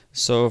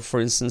 So,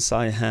 for instance,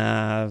 I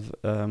have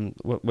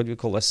what we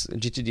call a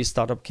GTD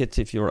startup kit.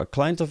 If you're a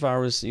client of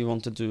ours, you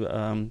want to do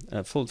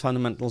full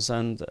fundamentals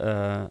and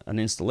an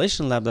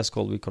installation lab,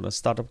 we call a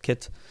startup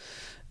kit.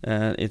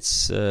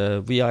 It's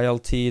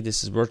VILT.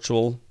 This is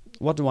virtual.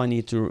 What do I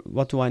need to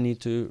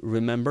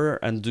remember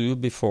and do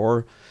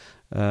before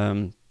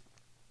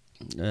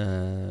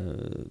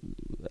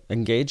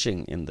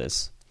engaging in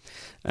this?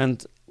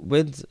 And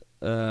with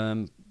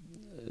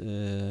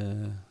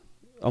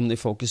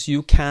OmniFocus,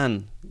 you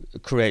can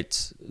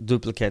create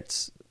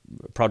duplicate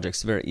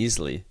projects very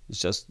easily. It's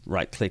just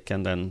right-click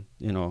and then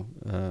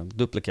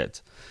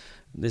duplicate.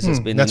 This has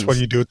been. That's what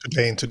you do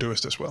today in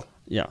Todoist as well.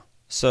 Yeah.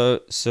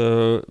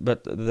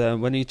 But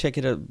when you take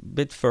it a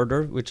bit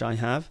further, which I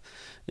have,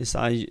 is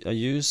I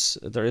use,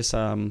 there is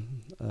I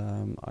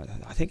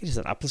think it is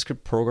an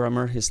AppleScript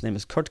programmer. His name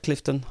is Kurt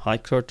Clifton. Hi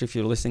Kurt, if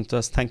you're listening to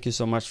us, thank you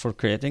so much for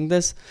creating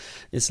this.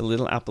 It's a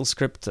little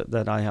AppleScript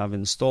that I have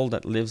installed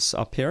that lives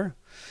up here.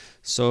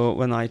 So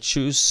when I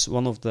choose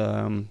one of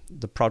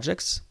the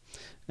projects,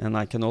 and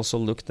I can also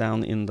look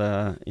down in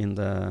the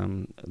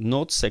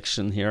notes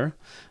section here,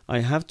 I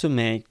have to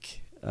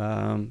make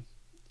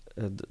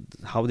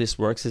how this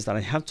works is that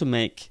I have to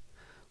make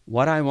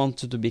what I want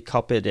to be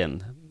copied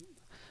in.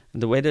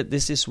 And the way that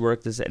this is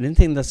worked is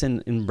anything that's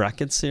in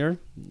brackets here,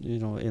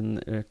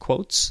 in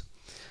quotes,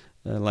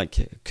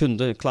 like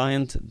kunde,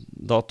 client,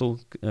 dato,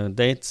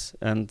 date,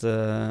 and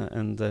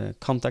the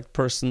contact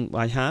person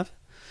I have.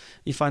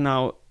 If I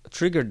now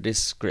trigger this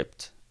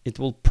script, it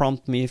will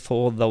prompt me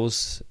for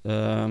those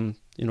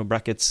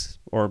brackets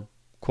or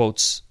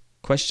quotes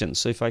questions.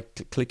 So if I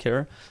click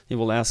here, it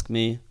will ask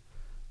me,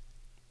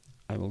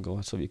 I will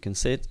go so you can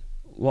see it,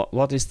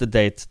 what is the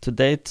date to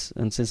date?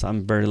 And since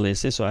I'm very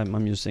lazy, so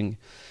I'm using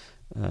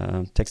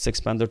text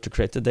expander to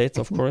create the date,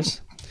 of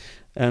course.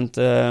 And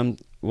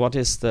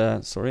what's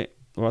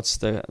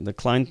the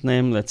client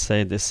name? Let's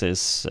say this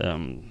is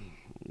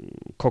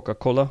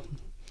Coca-Cola.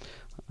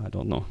 I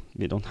don't know.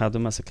 We don't have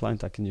them as a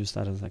client. I can use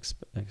that as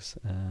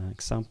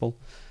example.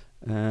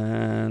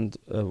 And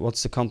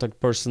what's the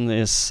contact person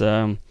is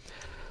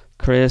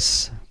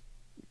Chris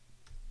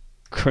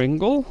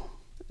Kringle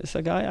is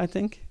a guy, I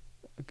think.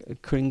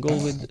 Kringle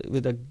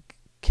with a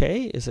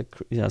K is a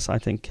yes, I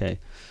think K.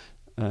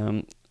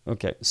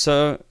 Okay,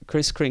 so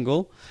Chris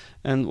Kringle.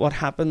 And what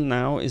happened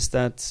now is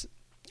that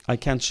I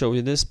can't show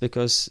you this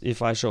because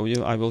if I show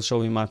you, I will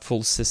show you my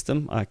full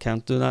system. I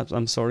can't do that.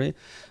 I'm sorry.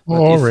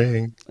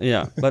 Boring.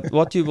 But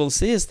what you will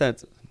see is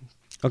that,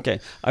 okay,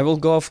 I will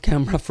go off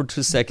camera for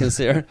 2 seconds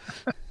here,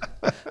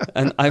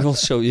 and I will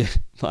show you.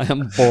 I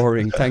am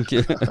boring. Thank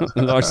you,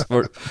 Lars,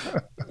 for.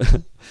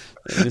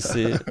 Let me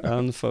see.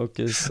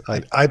 Unfocus.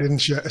 I didn't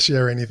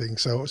share anything,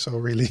 so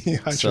really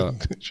I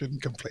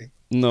shouldn't complain.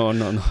 No.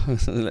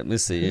 Let me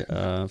see.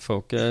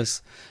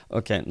 Focus.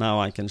 Okay, now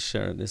I can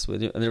share this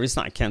with you. And the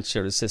reason I can't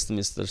share the system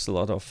is there's a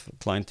lot of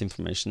client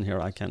information here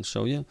I can't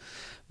show you.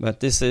 But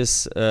this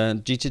is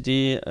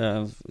GTD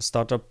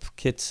startup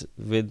kit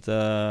with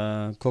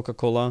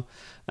Coca-Cola,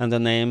 and the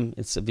name,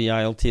 it's a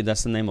VILT,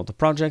 that's the name of the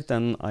project,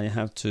 and I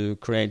have to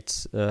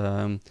create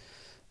a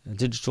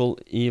digital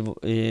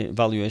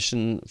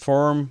evaluation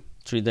form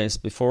 3 days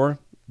before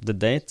the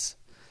date.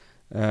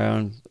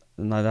 Now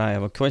I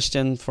have a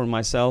question for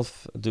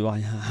myself.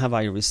 Have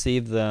I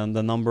received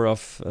the number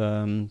of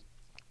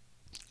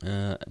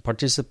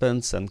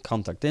participants and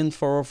contact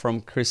info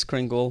from Chris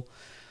Kringle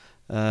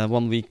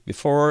 1 week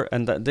before?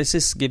 And this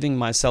is giving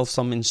myself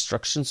some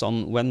instructions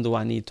on when do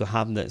I need to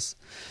have this.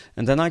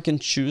 And then I can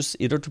choose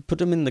either to put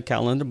them in the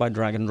calendar by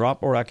drag and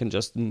drop, or I can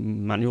just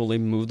manually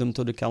move them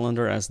to the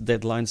calendar as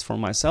deadlines for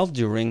myself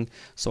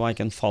so I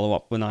can follow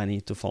up when I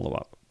need to follow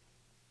up.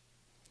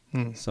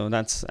 So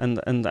that's,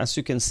 and as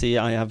you can see,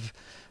 I have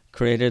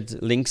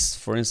created links,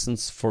 for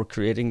instance, for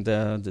creating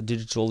the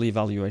digital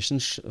evaluation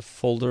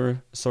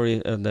folder,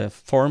 the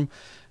form,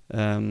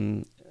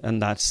 and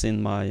that's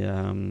in my,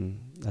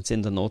 that's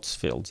in the notes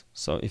field.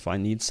 So if I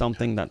need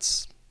something,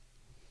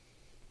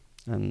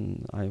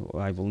 and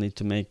I will need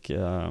to make,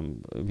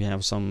 we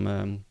have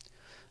some,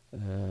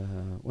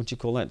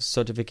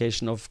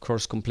 certification of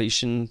course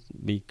completion.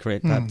 We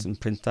create that and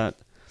print that.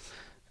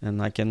 And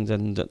I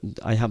can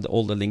I have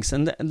all the links.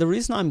 And the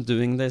reason I'm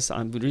doing this,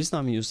 the reason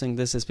I'm using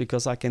this is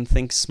because I can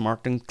think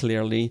smart and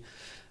clearly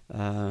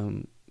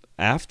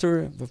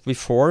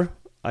before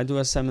I do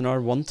a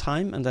seminar one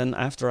time, and then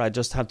after I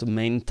just have to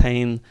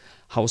maintain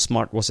how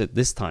smart was it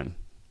this time.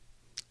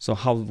 So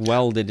how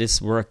well did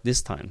this work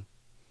this time?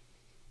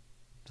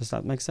 Does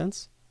that make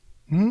sense?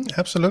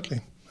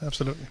 Absolutely.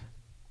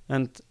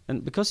 And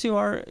because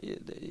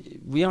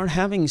we are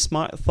having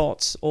smart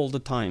thoughts all the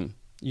time.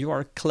 You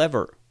are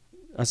clever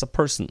as a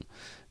person,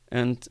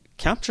 and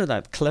capture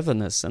that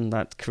cleverness and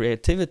that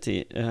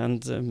creativity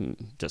and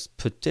just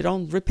put it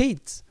on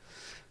repeat,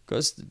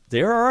 because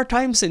there are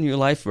times in your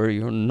life where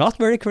you're not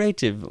very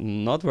creative,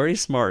 not very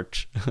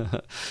smart.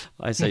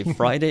 I say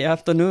Friday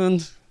afternoon,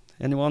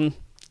 anyone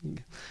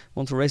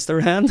want to raise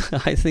their hand?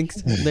 I think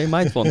they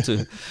might want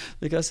to,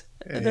 because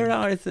there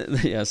are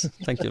yes,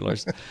 thank you,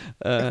 Lars.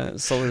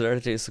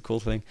 Solidarity is a cool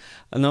thing.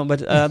 No,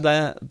 but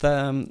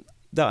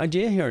the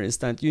idea here is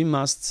that you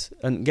must,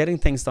 and getting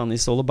things done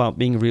is all about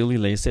being really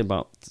lazy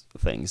about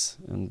things.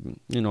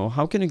 And,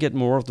 how can you get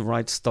more of the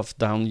right stuff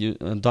done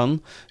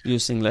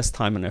using less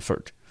time and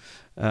effort?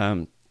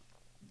 And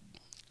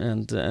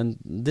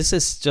this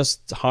is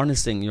just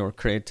harnessing your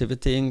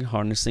creativity,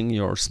 harnessing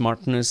your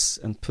smartness,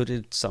 and put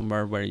it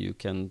somewhere where you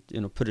can,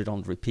 put it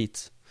on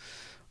repeat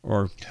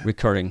or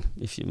recurring,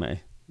 if you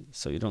may.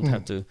 so you don't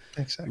have to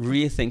exactly.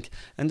 rethink.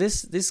 And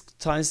this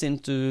ties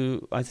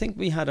into, I think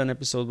we had an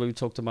episode where we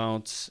talked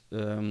about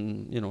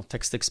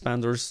text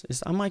expanders.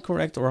 Am I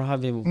correct, or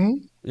have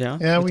you?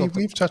 Yeah,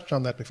 we've touched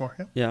on that before.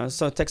 Yeah.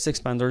 So text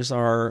expanders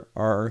are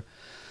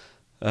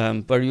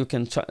where you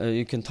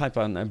can type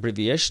an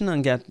abbreviation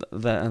and get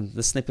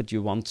the snippet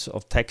you want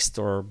of text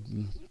or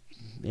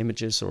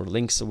images or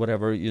links or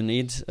whatever you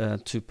need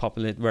to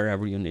populate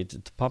wherever you need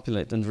it to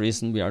populate. And the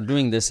reason we are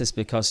doing this is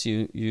because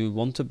you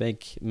want to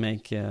make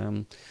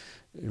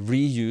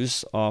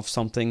reuse of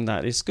something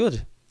that is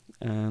good.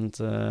 And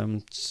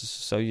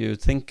so you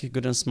think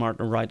good and smart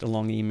and write a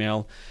long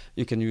email.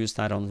 You can use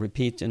that on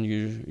repeat, and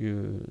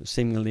you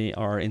seemingly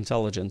are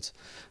intelligent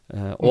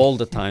all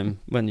the time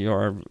when you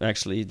are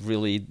actually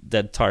really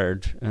dead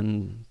tired.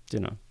 And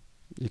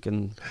you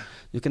can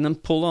then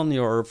pull on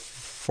your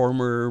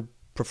former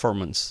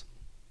performance.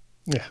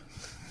 Yeah.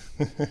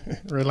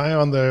 Rely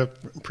on the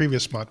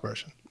previous smart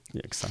version.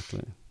 Yeah,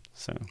 exactly.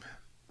 So.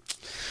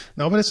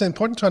 No, but it's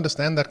important to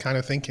understand that kind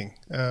of thinking.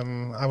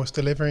 I was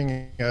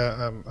delivering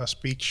a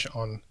speech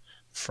on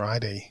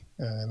Friday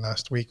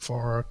last week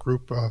for a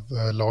group of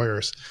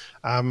lawyers,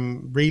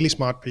 really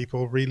smart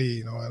people,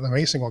 really, an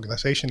amazing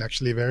organization,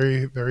 actually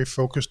very, very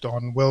focused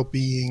on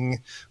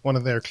well-being. One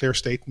of their clear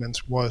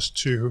statements was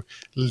to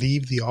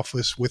leave the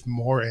office with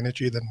more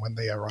energy than when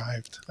they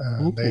arrived.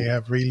 They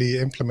have really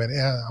implemented.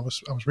 Yeah, I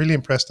was really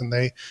impressed, and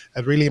they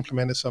had really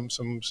implemented some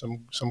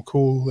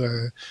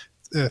cool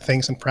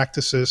things and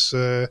practices,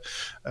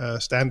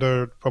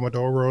 standard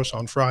Pomodoros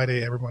on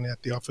Friday, everyone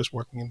at the office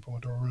working in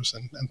Pomodoros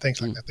and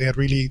things like that. They had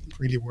really,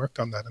 really worked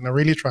on that. And I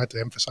really tried to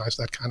emphasize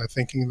that kind of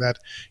thinking that,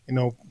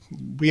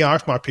 we are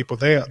smart people.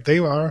 They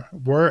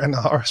were and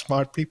are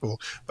smart people,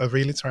 but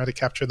really try to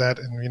capture that.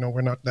 And,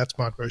 we're not that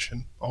smart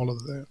version all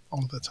of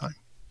the time.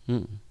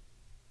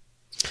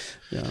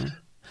 Yeah.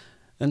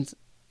 And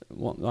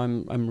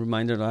I'm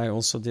reminded I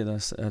also did a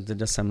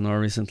seminar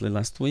recently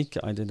last week.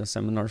 I did a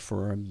seminar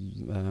for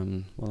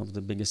one of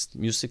the biggest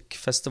music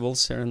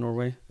festivals here in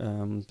Norway.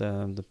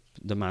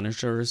 The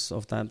managers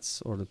of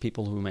that, or the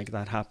people who make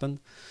that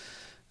happen.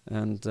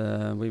 And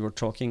we were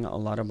talking a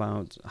lot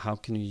about how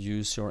can you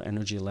use your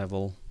energy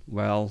level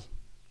well.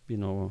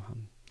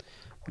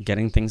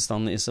 Getting things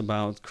done is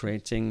about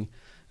creating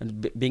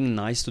and being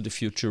nice to the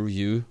future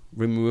you.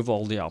 Remove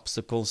all the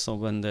obstacles, so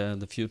when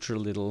the future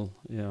little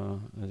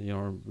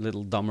your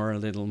little dumber, a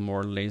little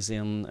more lazy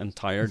and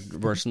tired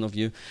version of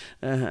you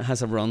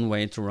has a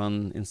runway to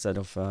run instead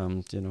of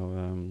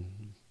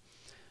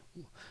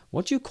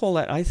what do you call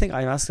that? I think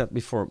I asked that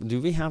before.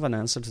 Do we have an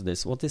answer to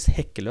this? What is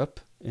hekkeløp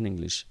in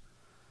English?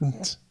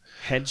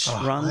 Hedge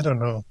run? I don't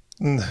know.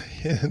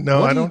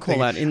 No, I don't call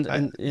that.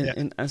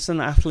 As an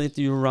athlete,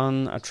 you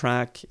run a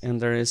track and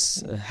there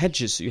is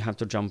hedges you have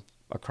to jump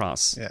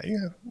across. Yeah.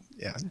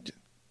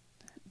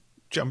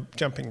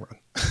 Jumping run.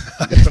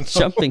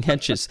 Jumping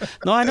hedges.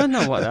 No, I don't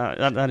know what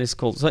that is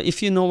called. So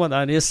if you know what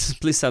that is,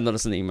 please send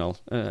us an email.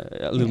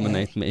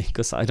 Illuminate me,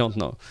 because I don't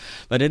know.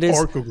 But it is.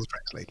 Or Google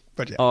Translate.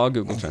 But yeah. Or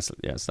Google Translate.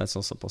 Yes, that's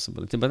also a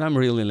possibility. But I'm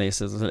really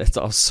lazy, so let's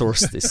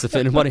outsource this. If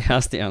anybody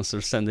has the answer,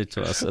 send it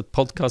to us at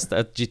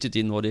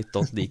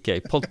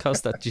podcast@gtdnordic.dk.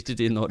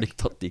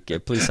 Podcast@gtdnordic.dk.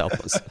 Please help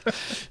us.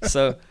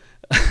 So.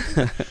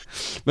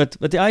 but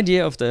the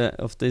idea of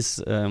this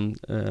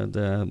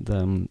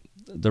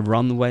the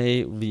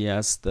runway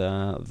vs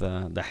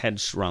the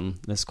hedge run,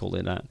 let's call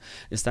it that,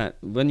 is that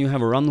when you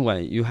have a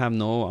runway, you have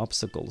no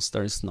obstacles.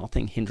 There is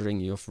nothing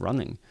hindering you of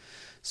running.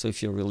 So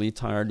if you're really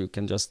tired, you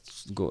can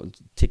just go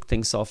tick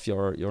things off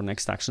your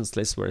next actions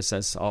list where it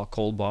says, I'll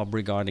call Bob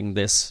regarding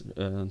this,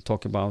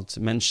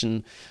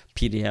 mention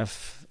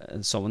PDF,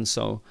 and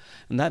so.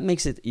 And that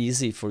makes it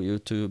easy for you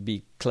to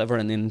be clever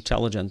and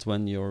intelligent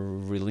when you're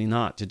really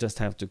not. You just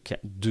have to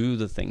do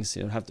the things.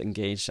 You have to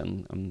engage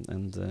and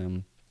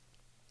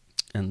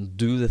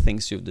do the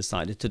things you've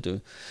decided to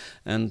do,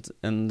 and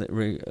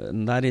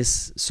that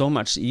is so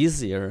much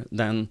easier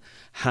than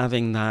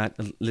having that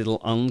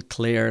little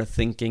unclear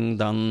thinking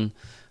done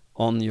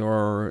on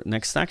your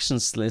next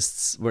actions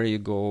lists where you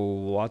go,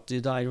 what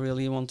did I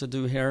really want to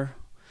do here?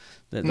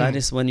 That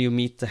is when you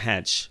meet the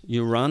hedge.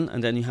 You run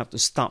and then you have to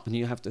stop and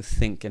you have to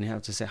think and you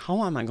have to say,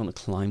 how am I going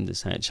to climb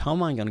this hedge? How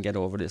am I going to get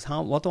over this?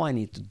 What do I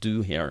need to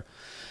do here?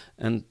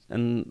 And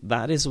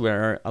that is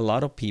where a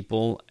lot of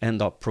people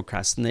end up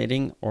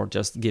procrastinating or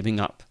just giving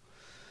up.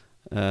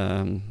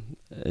 You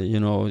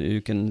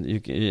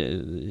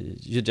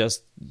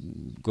just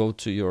go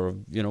to your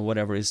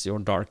whatever is your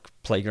dark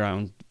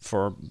playground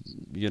for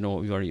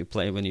where you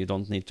play when you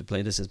don't need to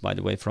play. This is, by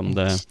the way, from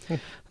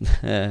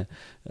the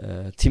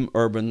Tim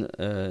Urban.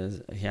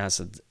 He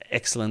has an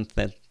excellent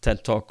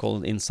TED talk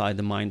called "Inside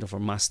the Mind of a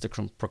Master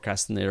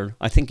Procrastinator."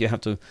 I think you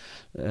have to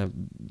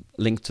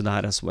link to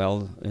that as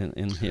well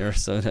in here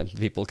so that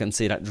people can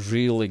see that.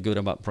 Really good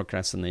about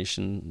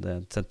procrastination,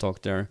 the TED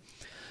talk there.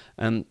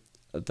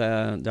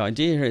 the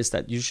idea here is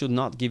that you should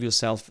not give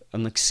yourself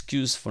an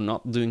excuse for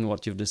not doing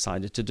what you've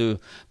decided to do,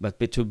 but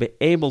to be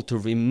able to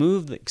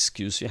remove the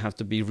excuse, you have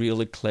to be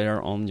really clear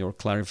on your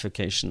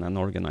clarification and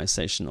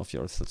organization of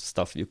your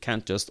stuff. You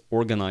can't just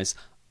organize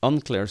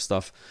unclear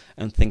stuff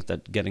and think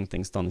that getting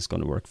things done is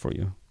going to work for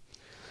you.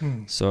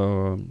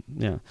 So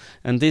yeah,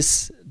 and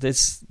this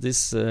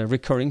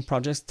recurring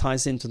project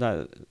ties into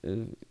that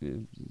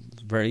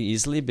very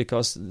easily,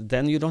 because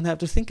then you don't have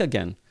to think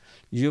again.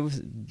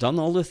 You've done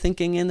all the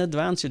thinking in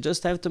advance. You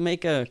just have to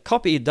make a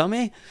copy,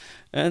 dummy.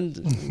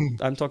 And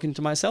I'm talking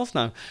to myself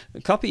now.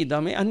 Copy,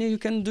 dummy, and you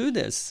can do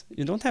this.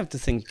 You don't have to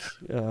think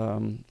a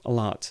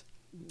lot,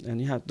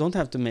 and you don't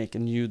have to make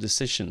new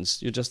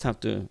decisions. You just have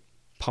to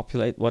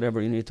populate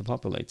whatever you need to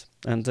populate.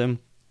 And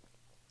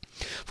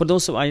for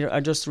those who I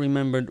just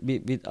remembered,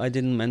 I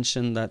didn't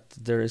mention that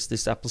there is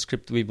this Apple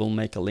script. We will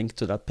make a link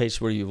to that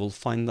page where you will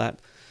find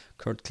that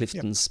Kurt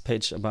Clifton's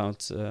page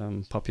about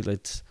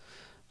populate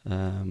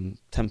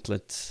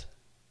template.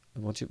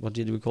 What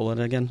did we call it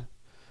again?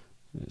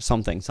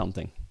 Something.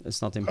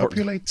 It's not important.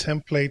 Populate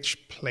template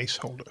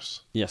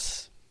placeholders.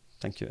 Yes,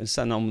 thank you. It's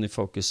an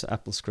OmniFocus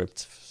Apple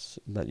script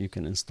that you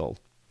can install.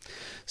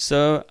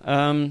 So,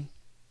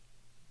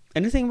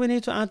 anything we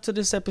need to add to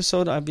this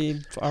episode? Are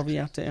we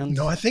at the end?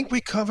 No, I think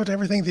we covered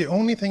everything. The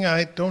only thing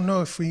I don't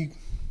know if we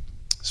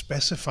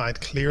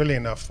specified clearly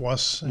enough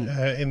was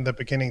in the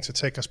beginning to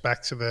take us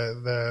back to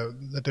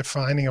the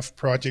defining of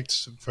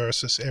projects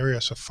versus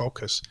areas of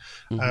focus.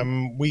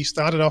 We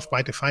started off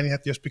by defining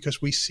that just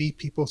because we see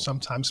people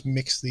sometimes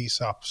mix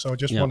these up. So I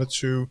just wanted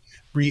to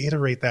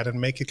reiterate that and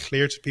make it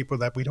clear to people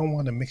that we don't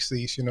want to mix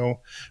these.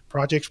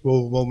 Projects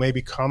will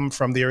maybe come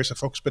from the areas of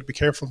focus, but be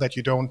careful that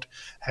you don't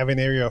have an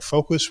area of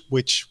focus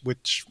which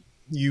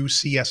you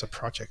see as a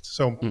project.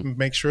 So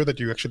make sure that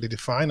you actually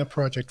define a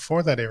project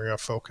for that area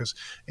of focus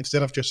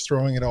instead of just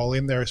throwing it all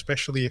in there,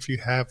 especially if you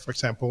have, for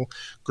example,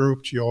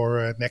 grouped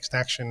your next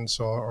actions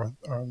or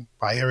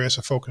by areas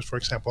of focus, for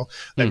example,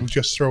 that will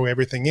just throw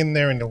everything in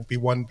there and it'll be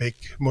one big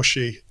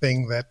mushy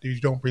thing that you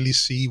don't really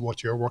see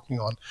what you're working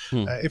on.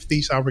 If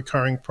these are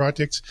recurring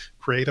projects,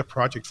 create a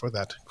project for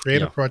that.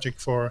 Create a project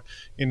for,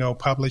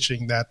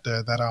 publishing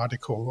that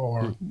article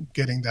or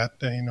getting that,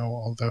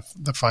 all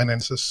the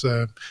finances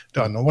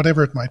done or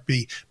whatever it might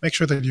be. Make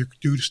sure that you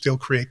do still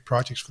create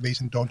projects for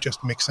these and don't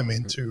just mix them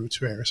into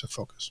areas of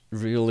focus.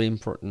 Really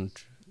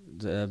important.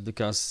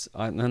 Because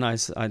I a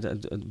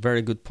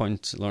very good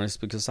point, Lawrence,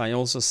 because I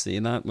also see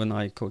that when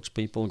I coach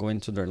people go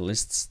into their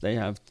lists, they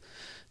have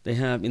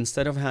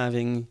instead of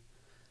having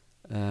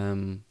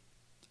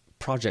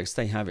projects,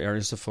 they have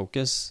areas of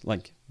focus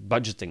like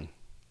budgeting,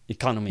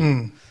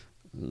 economy,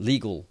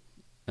 legal,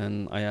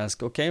 and I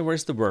ask, okay,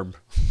 where's the verb?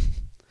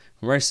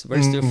 where's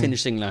the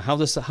finishing line? How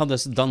does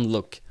done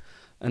look?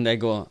 And they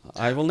go,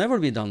 I will never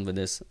be done with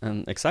this.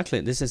 And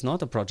exactly, this is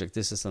not a project.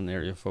 This is an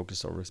area of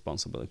focus or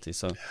responsibility.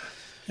 So.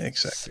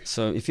 Exactly.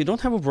 So if you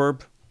don't have a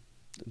verb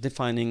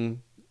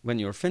defining when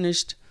you're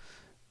finished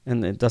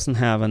and it doesn't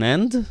have an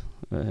end,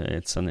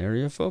 it's an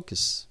area of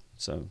focus.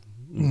 So,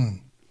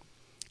 and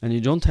you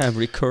don't have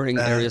recurring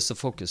areas of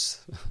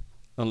focus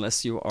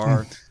unless you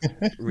are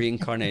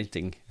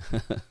reincarnating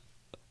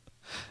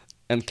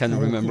and can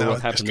remember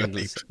what happened in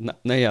this. Now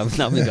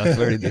we got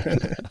very deep.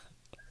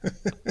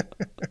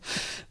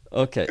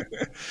 Okay.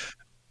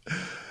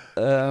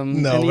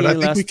 No, but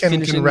I think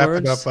we can wrap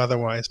it up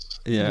otherwise.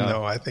 Yeah.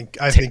 No, I think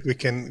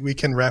we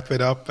can wrap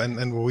it up,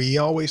 and we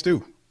always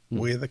do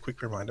with a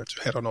quick reminder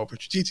to head on over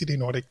to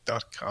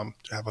gtdnordic.com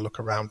to have a look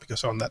around,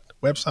 because on that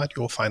website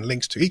you'll find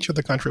links to each of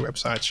the country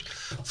websites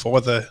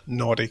for the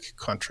Nordic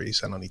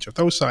countries, and on each of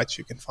those sites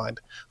you can find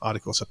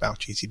articles about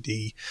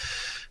GTD,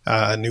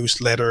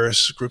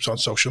 newsletters, groups on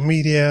social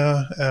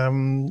media,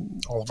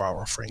 all of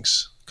our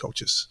offerings,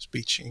 coaches,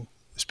 speeches,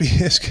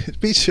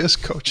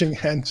 coaching,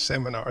 and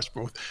seminars,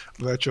 both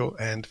virtual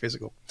and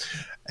physical.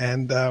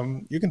 And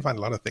you can find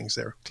a lot of things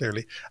there,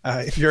 clearly.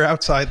 If you're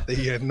outside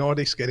the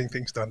Nordics,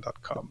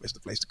 gettingthingsdone.com is the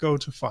place to go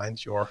to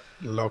find your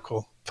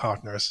local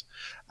partners.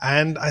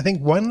 And I think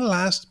one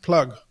last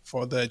plug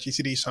for the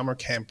GTD Summer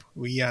Camp.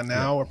 We are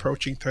now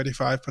approaching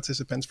 35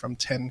 participants from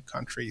 10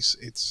 countries.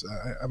 It's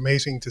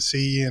amazing to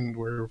see, and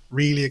we're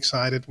really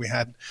excited. We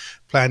had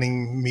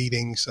planning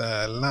meetings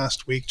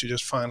last week to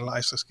just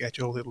finalize the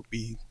schedule. It'll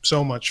be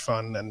so much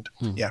fun, and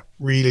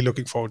really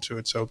looking forward to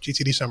it. So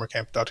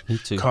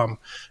gtdsummercamp.com.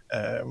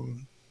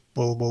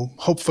 We'll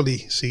hopefully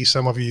see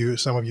some of you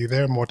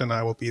there. Morten and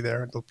I will be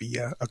there. It'll be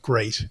a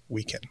great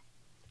weekend.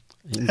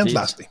 Indeed. And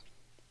lastly,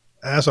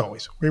 as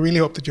always, we really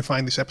hope that you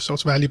find these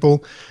episodes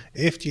valuable.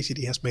 If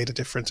GTD has made a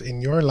difference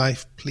in your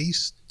life,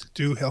 please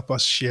do help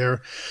us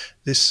share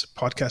this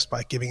podcast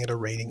by giving it a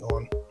rating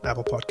on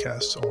Apple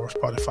Podcasts or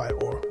Spotify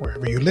or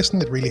wherever you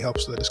listen. It really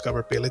helps the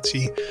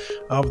discoverability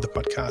of the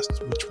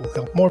podcast, which will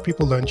help more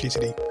people learn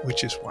GTD,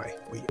 which is why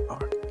we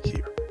are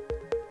here.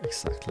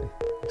 Exactly.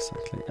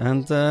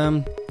 And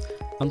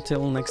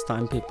until next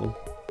time, people,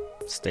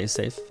 stay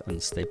safe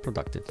and stay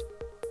productive.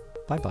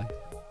 Bye-bye.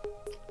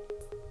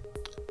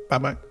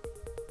 Bye-bye.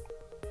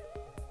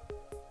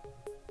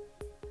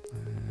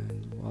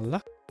 And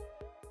Allah.